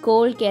would,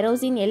 goal,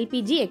 kerosene,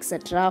 LPG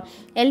etcetera.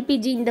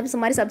 LPG இந்த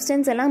மாதிரி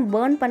substance எல்லாம்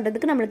பர்ன்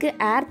பண்ணுறதுக்கு நம்மளுக்கு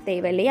ஏர்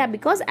தேவை இல்லையா?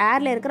 பிகாஸ்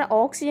ஏரில் இருக்கிற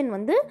ஆக்சிஜன்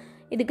வந்து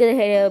இதுக்கு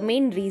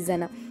main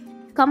reason.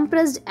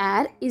 Compressed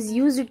air is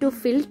used to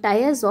fill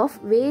tires of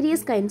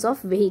various kinds of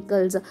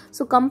vehicles.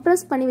 So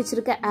compress பண்ணி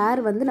வச்சுருக்க ஏர்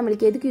வந்து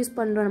நம்மளுக்கு எதுக்கு யூஸ்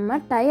பண்ணுறோம்னா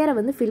டயரை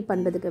வந்து ஃபில்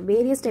பண்ணுறதுக்கு.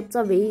 Various types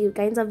of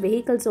kinds of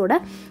வெஹிக்கல்ஸோட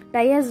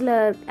டயர்ஸில்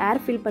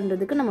air fill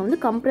பண்ணுறதுக்கு நம்ம வந்து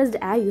கம்ப்ரஸ்ட்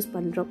ஏர் யூஸ்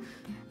பண்ணுறோம்.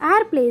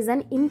 Air plays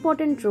an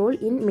important role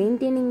in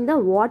maintaining the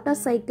water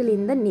cycle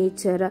in the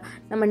nature.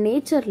 நம்ம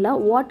நேச்சரில்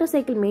வாட்டர்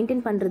சைக்கிள்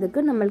மெயின்டைன்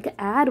பண்ணுறதுக்கு நம்மளுக்கு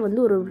ஏர்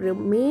வந்து ஒரு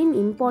மெயின்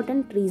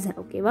இம்பார்ட்டன்ட் ரீசன்.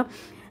 ஓகேவா?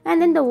 And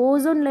then the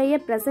ozone layer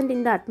present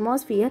in the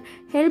atmosphere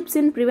helps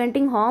in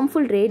preventing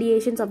harmful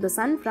radiations of the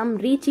sun from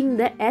reaching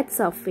the earth's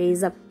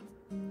surface.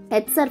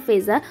 Earth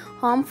சர்ஃபேஸை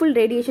harmful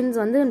radiations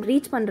வந்து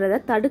reach பண்ணுறதை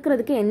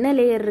தடுக்கிறதுக்கு என்ன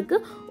layer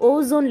இருக்குது,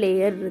 ஓசோன்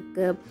லேயர்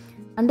இருக்குது.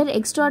 Under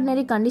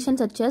extraordinary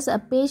conditions such as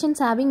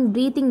patients having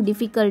breathing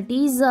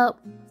difficulties,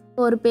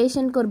 ஒரு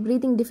பேஷண்ட்க்கு ஒரு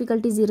breathing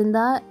difficulties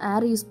இருந்தால்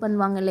ஏர் use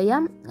பண்ணுவாங்க இல்லையா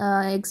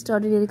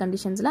extraordinary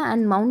கண்டிஷன்ஸில்.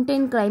 And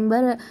mountain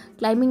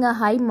climbing a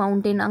high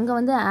mountain, அங்கே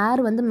வந்து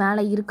ஏர் வந்து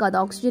மேலே இருக்காது,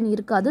 ஆக்சிஜன்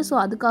இருக்காது, ஸோ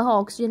அதுக்காக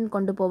ஆக்சிஜன்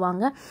கொண்டு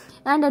போவாங்க.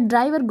 And a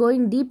driver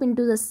going deep in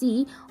to the C,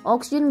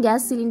 oxygen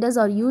case cylinders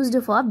R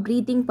used for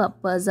breathing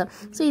purpose.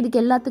 So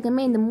இதுக்கு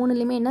எல்லாத்துக்குமே இந்த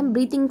மூணுலேயுமே என்ன,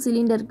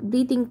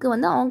 ப்ரீத்திங்க்கு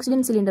வந்து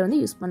ஆக்சிஜன் சிலிண்டர்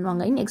வந்து யூஸ்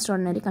பண்ணுவாங்க இன்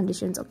extraordinary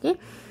conditions. Okay,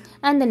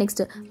 and the next,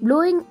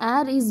 blowing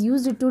air is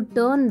used to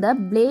turn the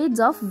blades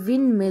of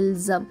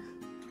windmills.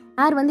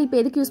 ஏர் வந்து இப்போ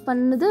எதுக்கு யூஸ்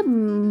பண்ணுது,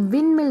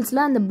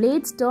 விண்ட்மில்ஸில் அந்த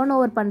பிளேட்ஸ் டேர்ன்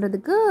ஓவர்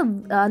பண்ணுறதுக்கு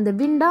அந்த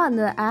விண்டாக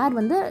அந்த ஏர்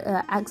வந்து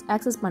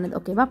ஆக்சஸ் பண்ணுது.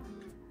 ஓகேவா?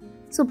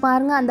 ஸோ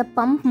பாருங்கள், அந்த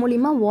பம்ப்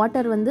மூலிமா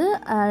வாட்டர் வந்து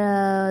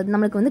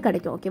நம்மளுக்கு வந்து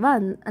கிடைக்கும். ஓகேவா?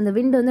 அந்த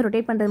விண்டு வந்து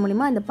ரொட்டேட் பண்ணுறது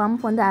மூலிமா அந்த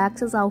பம்ப் வந்து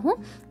ஆக்சஸ் ஆகும்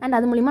அண்ட்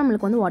அது மூலிமா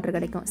நம்மளுக்கு வந்து வாட்டர்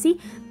கிடைக்கும். C,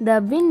 the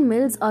wind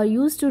mills R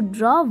use to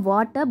draw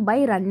water by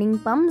running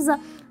bumps,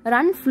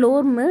 run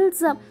floor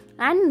mills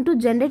and to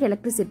generate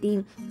electricity.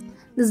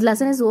 This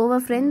lesson is over,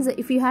 friends.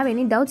 If you have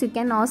any doubts, you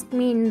can ask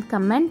me in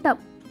comment.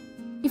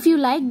 If you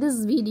like this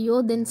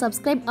video, then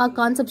subscribe our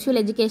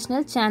Conceptual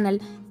educational channel.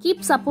 Keep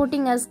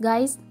supporting us,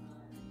 guys.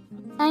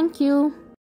 Thank you.